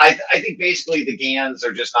lot. I think basically the GANs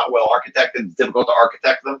are just not well architected. It's difficult to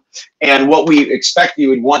architect them. And what we expect you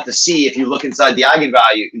would want to see if you look inside the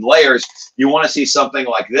eigenvalue layers, you want to see something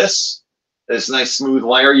like this. This nice smooth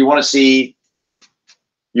layer. You want to see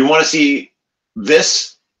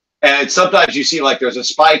this. And sometimes you see like there's a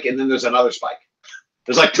spike and then there's another spike.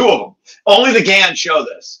 There's like two of them. Only the GAN show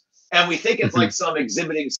this. And we think it's like some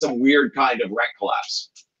exhibiting some weird kind of rank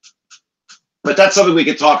collapse. But that's something we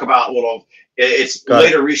could talk about a little. It's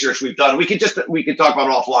later research we've done. We could talk about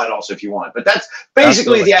it offline also if you want. But that's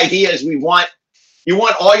basically the idea is you want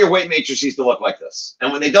all your weight matrices to look like this.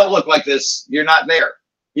 And when they don't look like this, you're not there.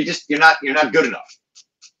 You're not good enough.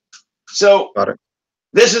 So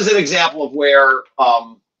this is an example of where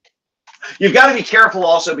you've got to be careful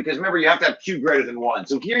also because remember you have to have Q greater than 1.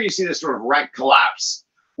 So here you see this sort of rank collapse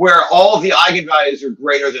where all of the eigenvalues are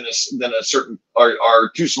greater than a certain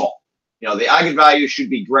are too small. You know, the eigenvalue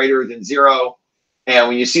should be greater than 0. And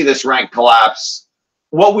when you see this rank collapse,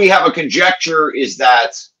 what we have a conjecture is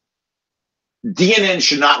that DNNs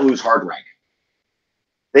should not lose hard rank.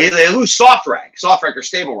 They lose soft rank or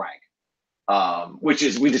stable rank, which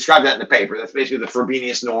is, we described that in the paper. That's basically the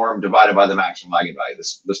Frobenius norm divided by the maximum eigenvalue,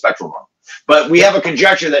 the spectral norm. But we have a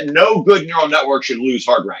conjecture that no good neural network should lose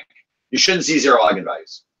hard rank. You shouldn't see 0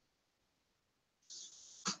 eigenvalues.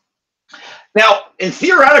 Now,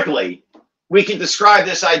 theoretically, we can describe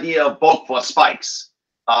this idea of bulk plus spikes.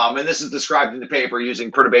 And this is described in the paper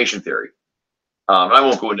using perturbation theory. I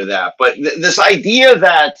won't go into that. But this idea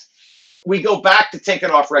that we go back to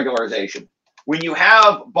Tikhonov regularization. When you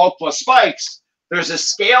have bulk plus spikes, there's a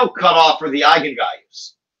scale cutoff for the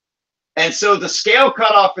eigenvalues. And so the scale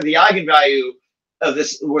cutoff for the eigenvalue of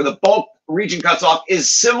this, where the bulk region cuts off,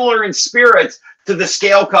 is similar in spirit to the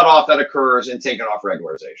scale cutoff that occurs in Tikhonov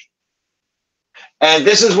regularization. And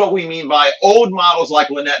this is what we mean by old models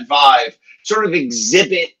like Linette Vive sort of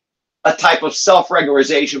exhibit a type of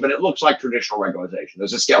self-regularization, but it looks like traditional regularization.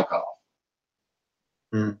 There's a scale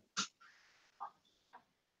cutoff.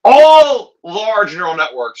 All large neural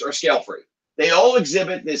networks are scale-free. They all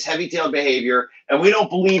exhibit this heavy-tailed behavior, and we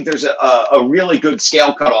don't believe there's a really good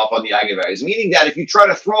scale cutoff on the eigenvalues, meaning that if you try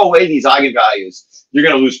to throw away these eigenvalues, you're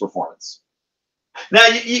going to lose performance. Now,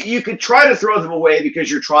 you could try to throw them away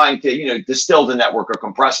because you're trying to, distill the network or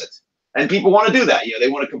compress it. And people want to do that. They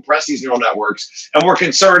want to compress these neural networks. And we're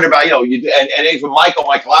concerned about, and even Michael,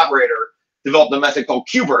 my collaborator, developed a method called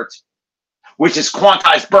QBERT, which is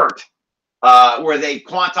quantized BERT, where they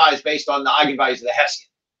quantize based on the eigenvalues of the Hessian.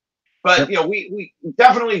 But, we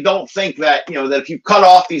definitely don't think that, that if you cut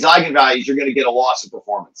off these eigenvalues, you're going to get a loss of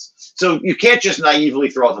performance. So you can't just naively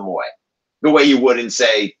throw them away the way you would in,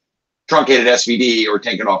 say, truncated SVD or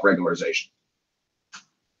Tikhonov regularization.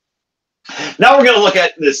 Now we're going to look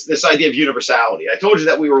at this idea of universality. I told you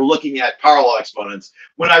that we were looking at power law exponents.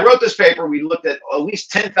 When I wrote this paper, we looked at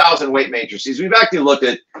least 10,000 weight matrices. We've actually looked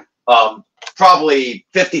at probably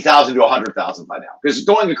 50,000 to 100,000 by now, because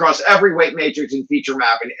going across every weight matrix and feature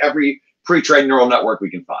map and every pre-trained neural network we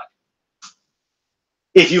can find.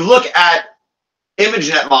 If you look at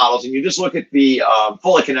ImageNet models and you just look at the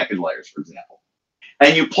fully connected layers, for example,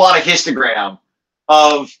 and you plot a histogram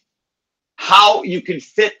of how you can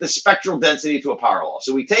fit the spectral density to a power law.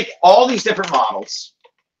 So we take all these different models,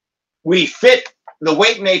 we fit the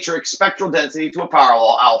weight matrix spectral density to a power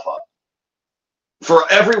law alpha for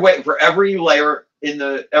every layer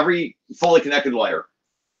in every fully connected layer,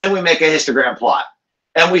 and we make a histogram plot.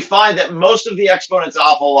 And we find that most of the exponents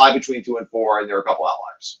alpha lie between 2 and 4, and there are a couple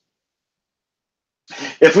outliers.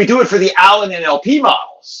 If we do it for the Allen NLP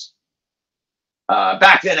models,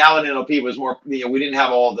 back then, Allen NLP was more, we didn't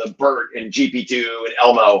have all the BERT and GP2 and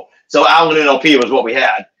ELMO. So Allen NLP was what we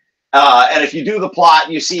had. And if you do the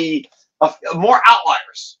plot, you see more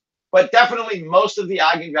outliers. But definitely most of the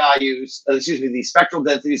eigenvalues, the spectral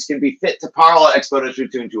densities can be fit to power law exponents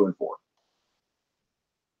between 2 and 4.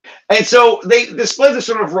 And so they display this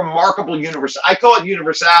sort of remarkable universality. I call it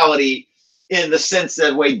universality in the sense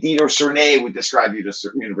that way Dieter Cernay would describe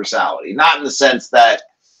universality, not in the sense that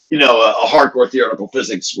a hardcore theoretical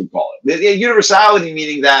physics would call it. The universality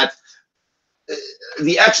meaning that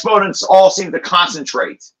the exponents all seem to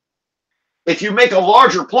concentrate. If you make a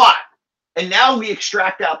larger plot, and now we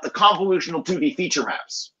extract out the convolutional 2D feature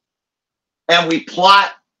maps, and we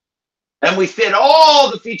plot, and we fit all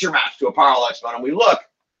the feature maps to a power law exponent, we look,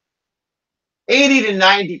 80 to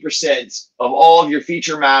 90% of all of your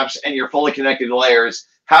feature maps and your fully connected layers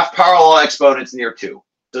have power law exponents near 2.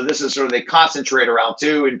 So this is sort of, they concentrate around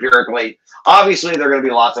 2 empirically. Obviously, there are going to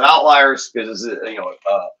be lots of outliers because this is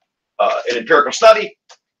an empirical study,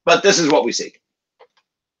 but this is what we see.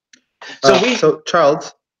 So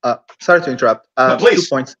Charles, sorry to interrupt. No, please.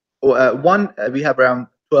 2 points. One, we have around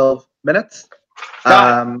 12 minutes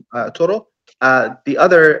total. The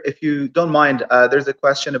other, if you don't mind, there's a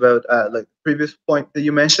question about like the previous point that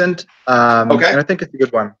you mentioned. Okay. And I think it's a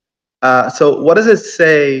good one. So what does it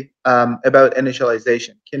say about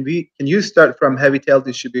initialization? Can you start from heavy-tailed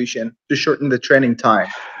distribution to shorten the training time?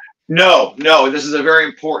 No. This is a very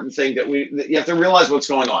important thing that you have to realize what's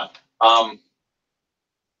going on.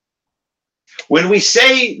 When we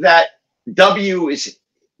say that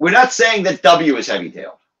we're not saying that W is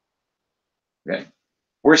heavy-tailed. Okay.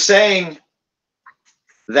 We're saying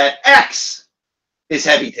that X is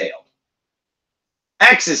heavy-tailed.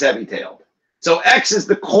 X is heavy-tailed. So X is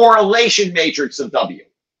the correlation matrix of W.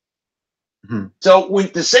 Mm-hmm. So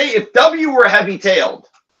to say if W were heavy-tailed,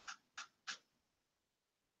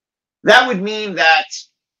 that would mean that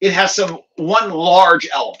it has one large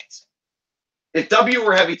element. If W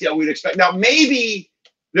were heavy-tailed, we'd expect. Now, maybe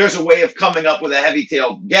there's a way of coming up with a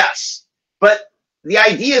heavy-tailed guess, but the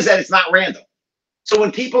idea is that it's not random. So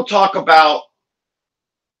when people talk about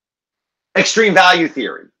extreme value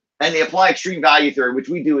theory, and they apply extreme value theory, which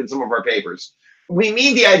we do in some of our papers, we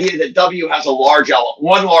mean the idea that W has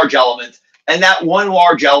one large element, and that one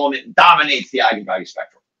large element dominates the eigenvalue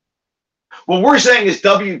spectrum. What we're saying is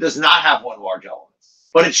W does not have one large element,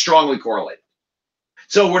 but it's strongly correlated.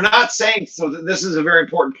 So we're not saying, so this is a very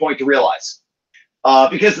important point to realize,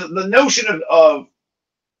 because the notion of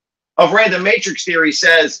random matrix theory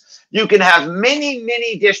says you can have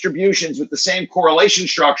many distributions with the same correlation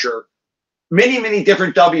structure, many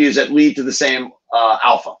different W's that lead to the same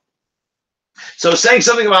alpha. So saying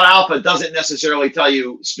something about alpha doesn't necessarily tell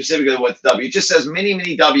you specifically what W. It just says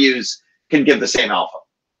many W's can give the same alpha.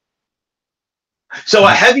 So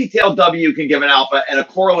a heavy-tailed W can give an alpha, and a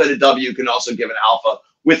correlated W can also give an alpha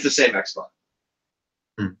with the same exponent.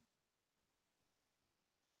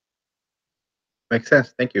 Makes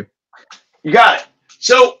sense. Thank you. You got it.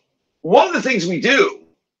 So one of the things we do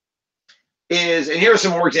is, and here are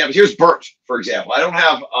some more examples. Here's BERT, for example. I don't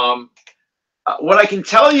have What I can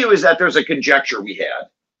tell you is that there's a conjecture we had,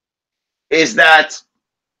 is that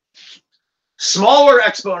smaller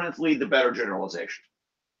exponents lead to better generalization.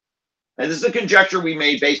 And this is a conjecture we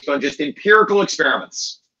made based on just empirical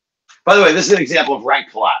experiments. By the way, this is an example of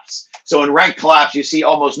rank collapse. So in rank collapse, you see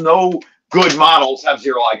almost no good models have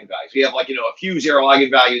zero eigenvalues. We have like, a few zero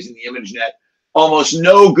eigenvalues in the ImageNet. Almost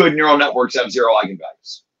no good neural networks have zero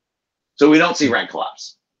eigenvalues. So we don't see rank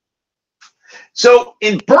collapse. So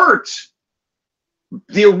in BERT,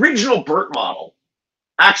 the original BERT model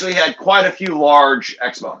actually had quite a few large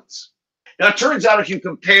exponents. Now, it turns out if you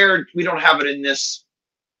compared, we don't have it in this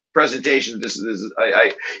presentation.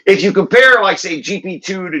 If you compare, like, say, GP2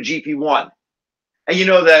 to GP1, and you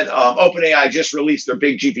know that OpenAI just released their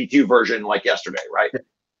big GPT version like yesterday, right?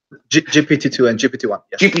 GPT-2 and GPT-1.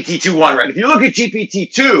 Yes. GPT-2.1, right? If you look at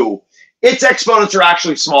GPT-2, its exponents are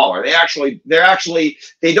actually smaller.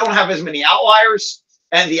 They don't have as many outliers,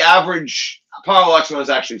 and the average parallel exponent is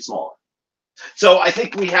actually smaller. So I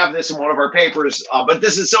think we have this in one of our papers, but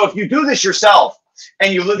this is, so if you do this yourself,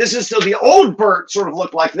 and this is still the old BERT sort of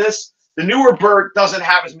looked like this. The newer BERT doesn't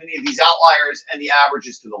have as many of these outliers, and the average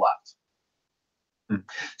is to the left.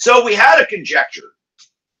 So we had a conjecture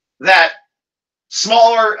that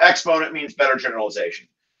smaller exponent means better generalization.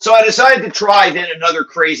 So I decided to try then another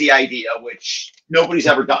crazy idea, which nobody's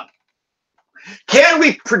ever done. Can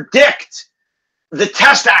we predict the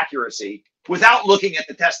test accuracy without looking at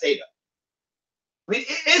the test data? I mean,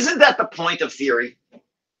 isn't that the point of theory?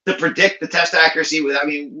 To predict the test accuracy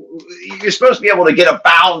you're supposed to be able to get a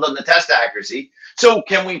bound on the test accuracy. So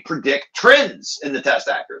can we predict trends in the test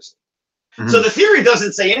accuracy? So the theory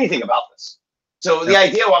doesn't say anything about this. So the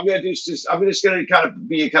idea, what I'm going to do is just going to kind of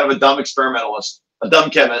be a dumb experimentalist, a dumb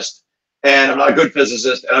chemist, and I'm not a good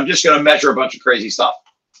physicist, and I'm just going to measure a bunch of crazy stuff.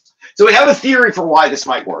 So we have a theory for why this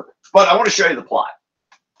might work, but I want to show you the plot.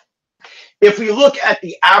 If we look at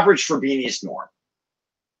the average Frobenius norm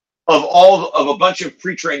of a bunch of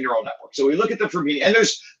pre-trained neural networks, so we look at the Frobenius, and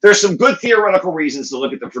there's some good theoretical reasons to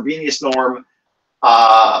look at the Frobenius norm.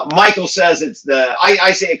 Michael says it's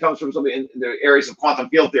I say it comes from something in the areas of quantum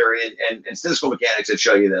field theory and statistical mechanics that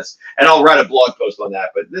show you this. And I'll write a blog post on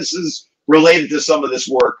that. But this is related to some of this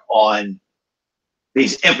work on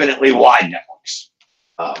these infinitely wide networks.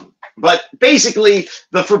 But basically,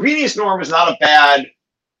 the Frobenius norm is not a bad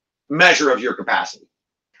measure of your capacity.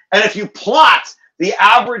 And if you plot the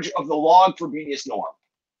average of the log Frobenius norm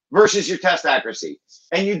versus your test accuracy,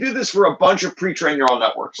 and you do this for a bunch of pre-trained neural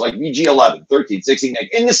networks like VG11, 13, 16,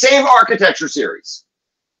 in the same architecture series,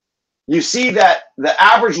 you see that the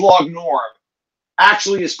average log norm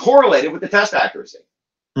actually is correlated with the test accuracy.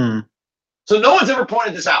 So no one's ever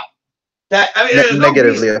pointed this out. That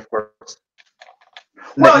negatively, of course.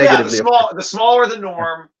 Well, the smaller the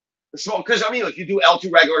norm, because if you do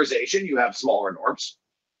L2 regularization, you have smaller norms.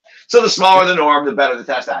 So the smaller the norm, the better the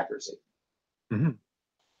test accuracy.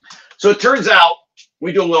 So it turns out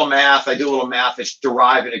we do a little math. I do a little math to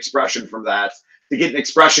derive an expression from that to get an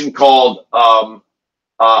expression called a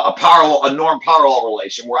norm parallel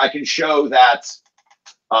relation, where I can show that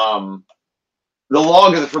the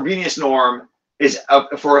log of the Frobenius norm is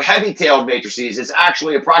for heavy-tailed matrices is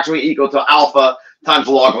actually approximately equal to alpha times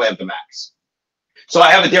log lambda max. So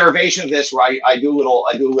I have a derivation of this where I do a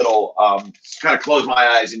little kind of close my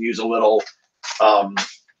eyes and use a little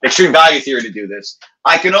extreme value theory to do this.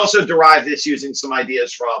 I can also derive this using some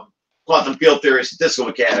ideas from quantum field theory, statistical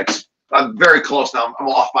mechanics. I'm very close now. I'm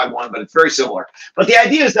off by one, but it's very similar. But the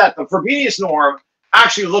idea is that the Frobenius norm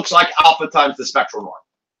actually looks like alpha times the spectral norm.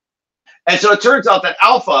 And so it turns out that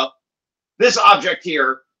alpha, this object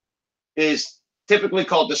here, is typically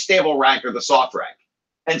called the stable rank or the soft rank.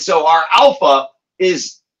 And so our alpha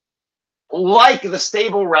is like the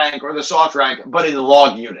stable rank or the soft rank, but in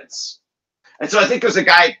log units. And so I think there's a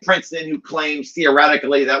guy at Princeton who claims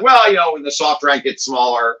theoretically that, well, when the soft rank gets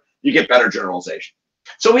smaller, you get better generalization.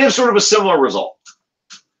 So we have sort of a similar result.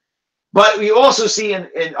 But we also see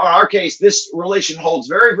in our case, this relation holds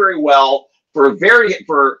very, very well for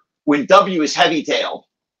when W is heavy-tailed,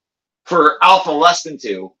 for alpha less than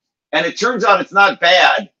 2. And it turns out it's not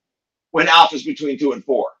bad when alpha is between 2 and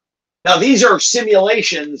 4. Now, these are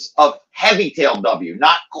simulations of heavy-tailed W,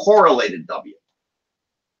 not correlated W.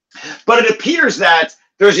 But it appears that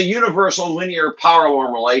there's a universal linear power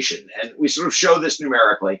law relation, and we sort of show this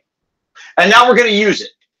numerically. And now we're going to use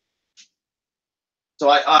it.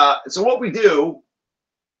 So what we do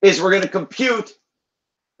is we're going to compute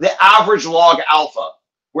the average log alpha,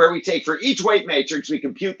 where we take for each weight matrix, we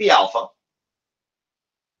compute the alpha,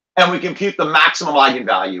 and we compute the maximum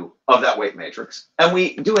eigenvalue of that weight matrix, and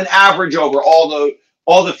we do an average over all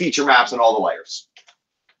the feature maps and all the layers.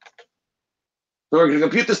 So we're going to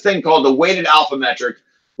compute this thing called the weighted alpha metric,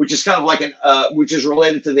 which is kind of like which is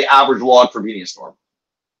related to the average log for median norm.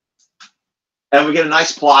 And we get a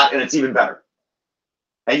nice plot, and it's even better.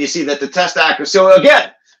 And you see that the test accuracy, so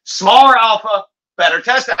again, smaller alpha, better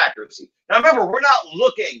test accuracy. Now remember, we're not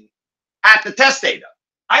looking at the test data.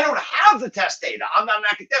 I don't have the test data. I'm not an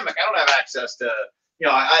academic. I don't have access to,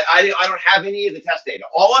 I don't have any of the test data.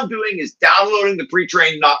 All I'm doing is downloading the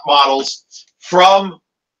pre-trained models from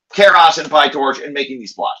Keras and PyTorch and making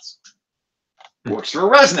these plots. Works for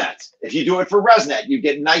ResNet. If you do it for ResNet, you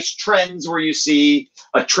get nice trends where you see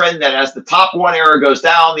a trend that as the top one error goes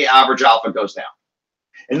down, the average alpha goes down.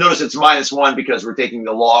 And notice it's -1 because we're taking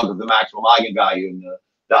the log of the maximum eigenvalue, and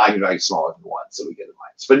the eigenvalue is smaller than 1, so we get a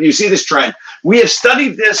minus. But you see this trend. We have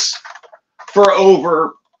studied this for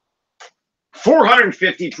over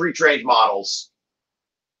 450 pre-trained models,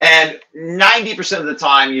 and 90% of the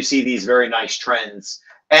time you see these very nice trends.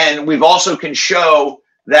 And we've also can show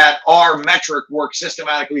that our metric works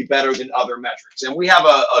systematically better than other metrics. And we have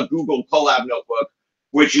a Google Colab notebook,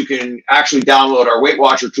 which you can actually download our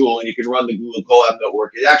WeightWatcher tool, and you can run the Google Colab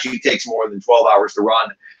notebook. It actually takes more than 12 hours to run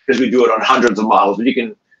because we do it on hundreds of models, but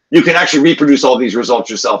you can actually reproduce all these results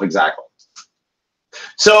yourself exactly.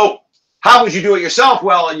 So how would you do it yourself?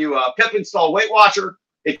 Well, you pip install WeightWatcher.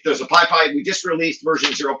 If there's a PyPy, we just released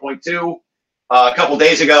version 0.2 a couple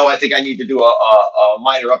days ago. I think I need to do a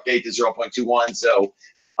minor update to 0.21, so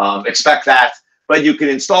expect that. But you can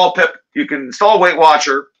install pip, you can install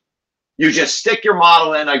WeightWatcher. You just stick your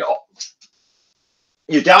model in.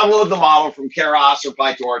 You download the model from Keras or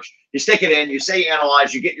PyTorch. You stick it in. You say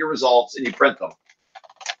analyze. You get your results, and you print them.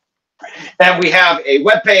 And we have a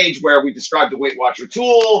web page where we describe the WeightWatcher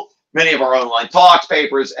tool, many of our online talks,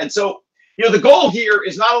 papers, and so the goal here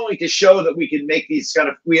is not only to show that we can make these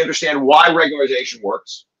we understand why regularization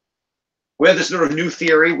works. We have this sort of new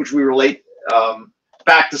theory, which we relate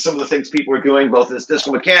back to some of the things people are doing, both in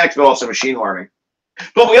statistical mechanics, but also machine learning.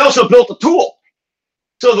 But we also built a tool.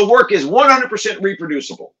 So the work is 100%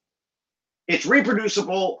 reproducible. It's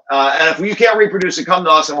reproducible, and if you can't reproduce it, come to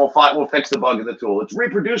us and we'll fix the bug in the tool. It's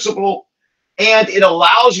reproducible, and it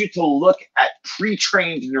allows you to look at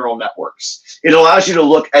pre-trained neural networks. It allows you to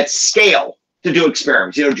look at scale to do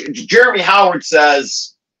experiments. Jeremy Howard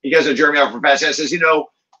says, you guys know Jeremy Howard from past, says,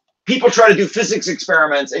 people try to do physics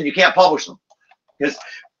experiments and you can't publish them because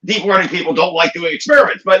deep learning people don't like doing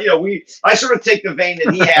experiments. But I sort of take the vein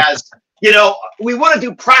that he has. We want to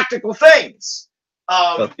do practical things.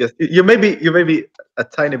 Well, yes, you may be a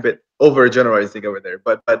tiny bit over generalizing over there,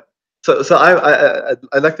 but so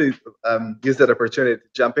I'd like to use that opportunity to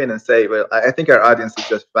jump in and say, well, I think our audience is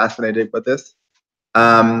just fascinated by this,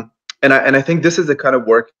 and I think this is the kind of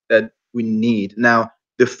work that we need now.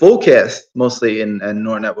 The focus mostly in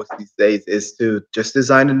neural networks these days is to just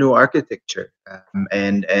design a new architecture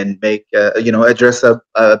and make address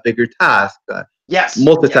a bigger task. Yes.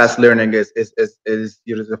 Multitask learning is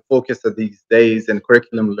the focus of these days, and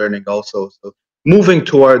curriculum learning also. So moving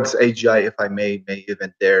towards AGI, if I may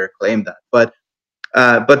even dare claim that. But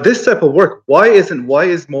this type of work, why is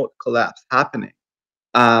mode collapse happening?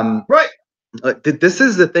 Right. This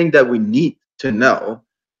is the thing that we need to know.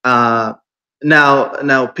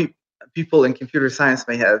 Now, people in computer science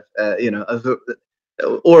may have,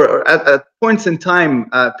 or at points in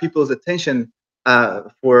time, people's attention,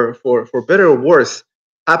 for better or worse,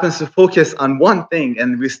 happens to focus on one thing,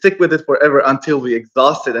 and we stick with it forever until we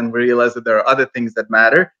exhaust it and we realize that there are other things that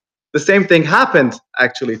matter. The same thing happened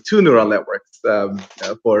actually to neural networks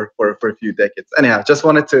for a few decades. Anyhow, just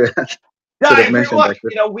wanted to sort of mention that.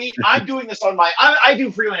 I'm doing this on I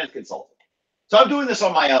do freelance consulting, so I'm doing this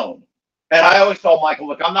on my own. And I always tell Michael,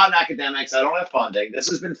 look, I'm not an academic, so I don't have funding. This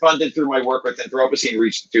has been funded through my work with the Anthropocene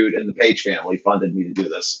Institute, and the Page family funded me to do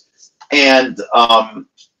this. And and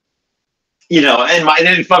they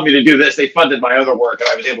didn't fund me to do this. They funded my other work, and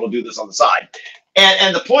I was able to do this on the side.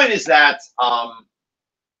 And the point is that,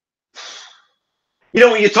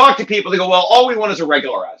 when you talk to people, they go, well, all we want is a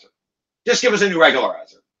regularizer. Just give us a new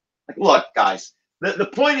regularizer. Like, look, guys, the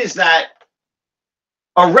point is that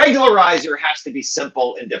a regularizer has to be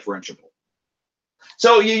simple and differentiable.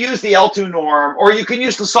 So you use the L2 norm, or you can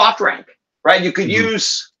use the soft rank, right? You could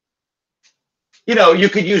use, you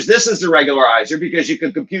could use this as the regularizer because you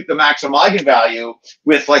could compute the maximum eigenvalue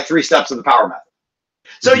with like 3 steps of the power method.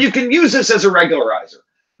 So you can use this as a regularizer.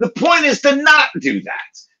 The point is to not do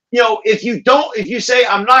that. If you say,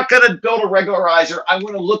 I'm not going to build a regularizer, I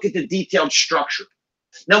want to look at the detailed structure.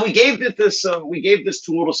 Now we gave this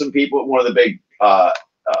tool to some people at one of the big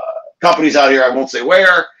companies out here. I won't say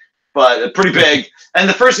where, but pretty big. And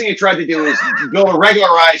the first thing he tried to do is build a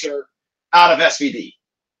regularizer out of SVD.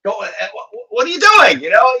 what are you doing?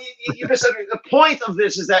 You know, you misunderstand. The point of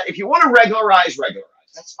this is that if you want to regularize,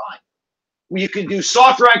 that's fine. You can do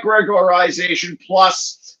soft rank regularization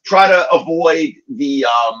plus try to avoid the,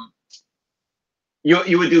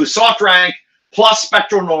 you would do soft rank plus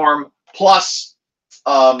spectral norm plus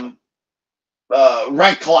rank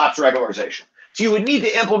collapse regularization. So you would need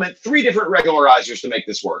to implement 3 different regularizers to make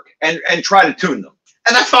this work and try to tune them.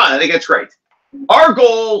 And that's fine. I think that's great. Our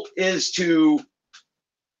goal is to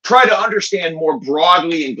try to understand more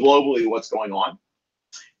broadly and globally what's going on.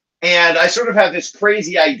 And I sort of have this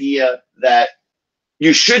crazy idea that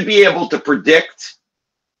you should be able to predict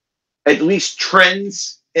at least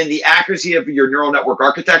trends in the accuracy of your neural network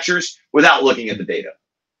architectures without looking at the data.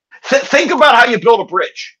 Think about how you build a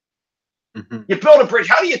bridge. You build a bridge.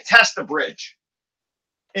 How do you test a bridge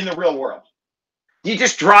in the real world? Do you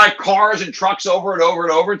just drive cars and trucks over and over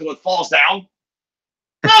and over until it falls down?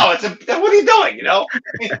 No, what are you doing? You know,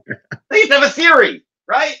 you have to have a theory,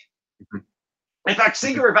 right? In fact,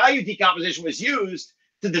 singular value decomposition was used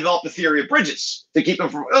to develop the theory of bridges to keep them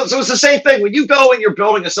from. So it's the same thing when you go and you're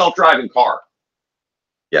building a self-driving car.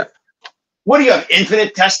 Yeah. What do you have?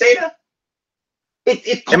 Infinite test data?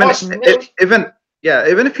 It costs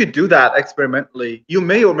even if you do that experimentally, you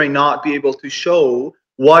may or may not be able to show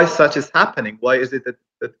why such is happening. Why is it that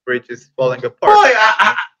the bridge is falling apart?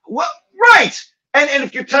 Well, right. And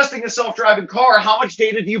if you're testing a self-driving car, how much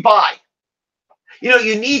data do you buy? You know,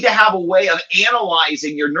 you need to have a way of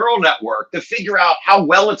analyzing your neural network to figure out how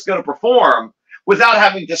well it's going to perform without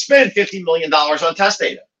having to spend $50 million on test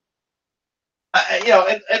data. You know,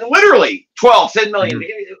 and literally 12, 10 million,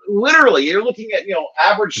 literally you're looking at, you know,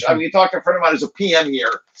 average. I mean, you talked to a friend of mine who's a PM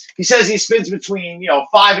here. He says he spends between, you know,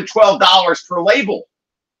 $5 and $12 per label.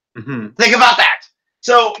 Think about that.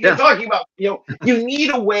 So you're talking about, you know, you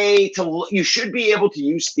need a way to, you should be able to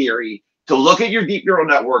use theory to look at your deep neural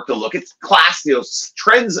network, to look at class, you know,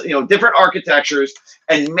 trends, you know, different architectures,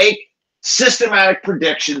 and make systematic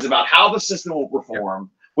predictions about how the system will perform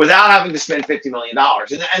without having to spend $50 million.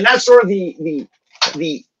 And that's sort of the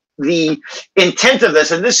intent of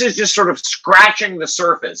this. And this is just sort of scratching the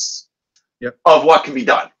surface of what can be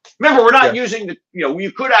done. Remember, we're not using the, you know,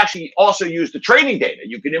 you could actually also use the training data.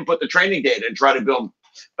 You can input the training data and try to build,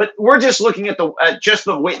 but we're just looking at just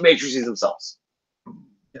the weight matrices themselves.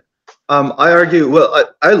 I argue,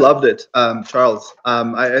 well, I loved it, Charles.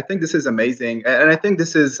 I think this is amazing. And I think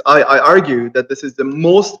this is, I argue that this is the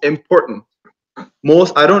most important,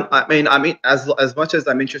 I mean, as much as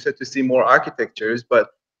I'm interested to see more architectures,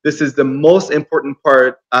 but this is the most important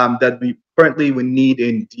part that we currently need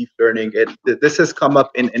in deep learning. This has come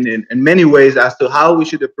up in many ways as to how we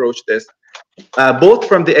should approach this, both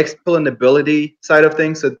from the explainability side of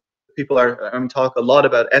things. So people are talk a lot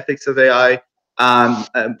about ethics of AI,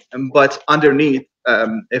 but underneath,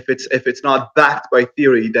 if it's not backed by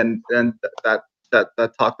theory, then that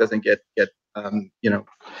talk doesn't get you know,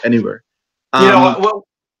 anywhere. You know,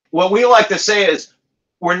 what we like to say is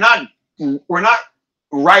we're not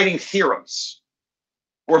writing theorems.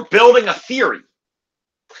 We're building a theory.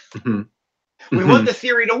 We want the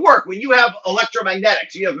theory to work. When you have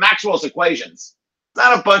electromagnetics, you have Maxwell's equations. It's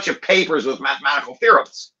not a bunch of papers with mathematical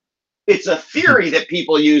theorems. It's a theory that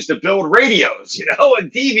people use to build radios, you know,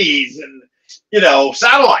 and TVs and, you know,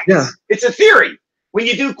 satellites. It's a theory. When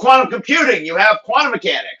you do quantum computing, you have quantum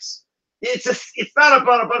mechanics. It's not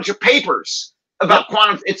about a bunch of papers about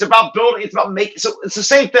quantum. It's about building. It's about making. So it's the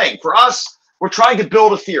same thing for us. We're trying to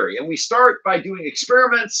build a theory, and we start by doing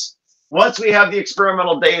experiments. Once we have the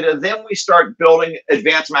experimental data, then we start building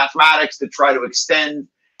advanced mathematics to try to extend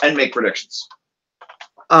and make predictions.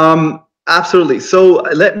 Absolutely. So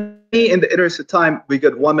let me, in the interest of time, we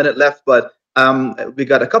got 1 minute left, but we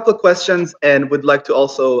got a couple of questions, and would like to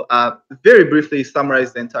also very briefly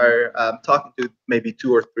summarize the entire talk into maybe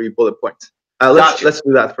 2 or 3 bullet points. Let's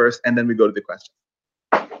do that first, and then we go to the question.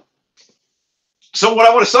 So what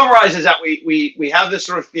I want to summarize is that we have this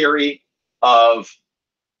sort of theory of,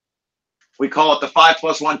 we call it the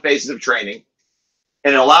 5+1 phases of training,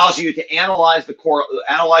 and it allows you to analyze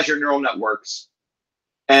analyze your neural networks,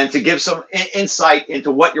 and to give some insight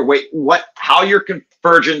into what your how your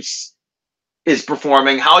convergence is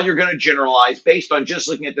performing, how you're going to generalize based on just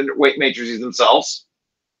looking at the weight matrices themselves.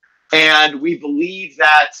 And we believe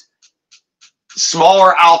that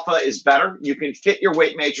smaller alpha is better. You can fit your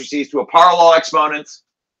weight matrices to a power law exponent,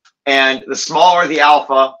 and the smaller the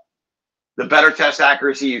alpha, the better test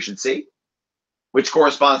accuracy you should see, which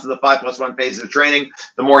corresponds to the 5+1 phases of training.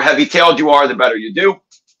 The more heavy-tailed you are, the better you do.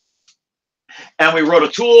 And we wrote a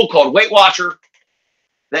tool called WeightWatcher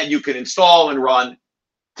that you can install and run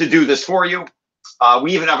to do this for you.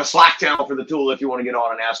 We even have a Slack channel for the tool if you want to get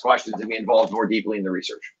on and ask questions and be involved more deeply in the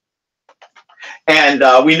research. And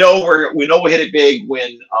we know we hit it big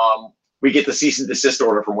when we get the cease and desist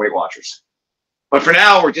order from Weight Watchers. But for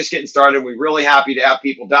now, we're just getting started. We're really happy to have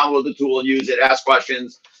people download the tool, use it, ask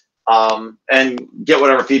questions, and get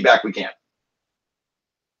whatever feedback we can.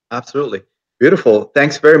 Absolutely. Beautiful.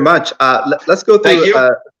 Thanks very much. Let's go through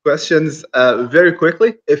questions very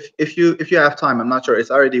quickly. If you have time, I'm not sure.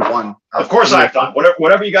 It's already 1. Of course I have time.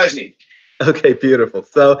 Whatever you guys need. Okay, beautiful.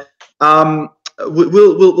 So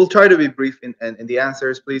we'll try to be brief in the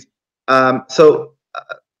answers, please.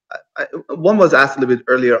 One was asked a little bit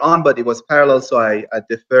earlier on, but it was parallel, so I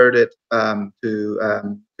deferred it to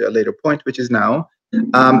a later point, which is now.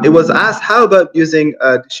 It was asked, how about using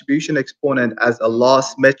a distribution exponent as a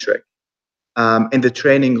loss metric in the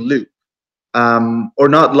training loop, or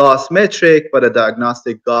not loss metric, but a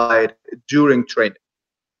diagnostic guide during training?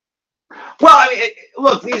 Well, I mean,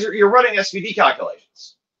 look, you're running SVD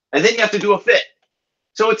calculations, and then you have to do a fit,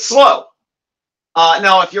 so it's slow.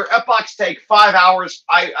 Now, if your epochs take 5 hours,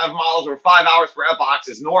 I have models where 5 hours per epoch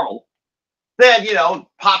is normal, then,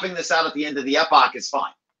 popping this out at the end of the epoch is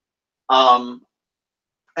fine.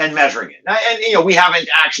 And measuring it. And, we haven't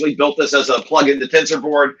actually built this as a plug-in to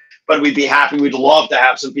TensorBoard, but we'd love to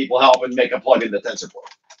have some people help and make a plug-in to TensorBoard.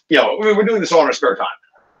 We're doing this all in our spare time.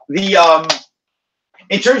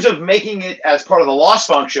 In terms of making it as part of the loss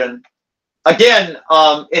function, again,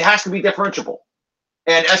 it has to be differentiable.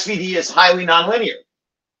 And SVD is highly nonlinear.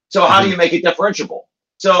 So how do you make it differentiable?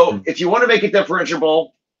 So if you want to make it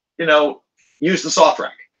differentiable, use the soft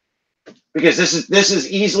track, because this is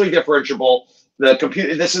easily differentiable.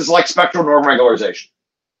 This is like spectral norm regularization.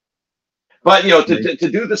 But to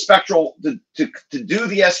do the spectral, to do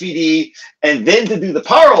the SVD, and then to do the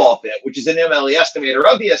power law fit, which is an MLE estimator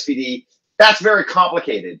of the SVD, that's very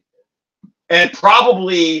complicated. And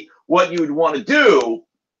probably what you would want to do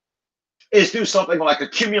is do something like a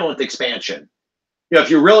cumulant expansion. If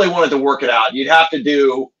you really wanted to work it out, you'd have to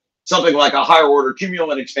do something like a higher order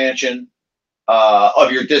cumulant expansion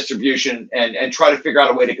of your distribution and try to figure out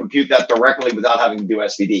a way to compute that directly without having to do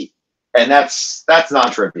SVD. And that's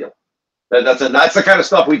non-trivial. That's the kind of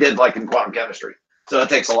stuff we did like in quantum chemistry. So that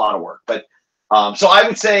takes a lot of work. But so I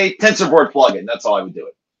would say TensorBoard plugin. That's how I would do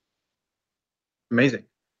it. Amazing.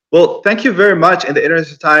 Well, thank you very much. In the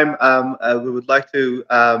interest of time, we would like to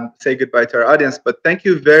say goodbye to our audience. But thank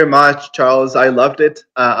you very much, Charles. I loved it.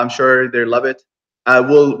 I'm sure they love it.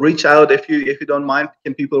 We'll reach out if you don't mind.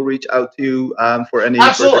 Can people reach out to you for any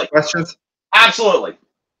further questions? Absolutely.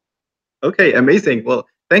 Okay, amazing. Well,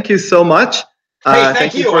 thank you so much. Hey,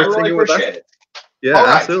 thank you. I really appreciate it. Yeah,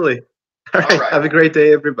 absolutely. All right. Have a great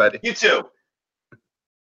day, everybody. You too.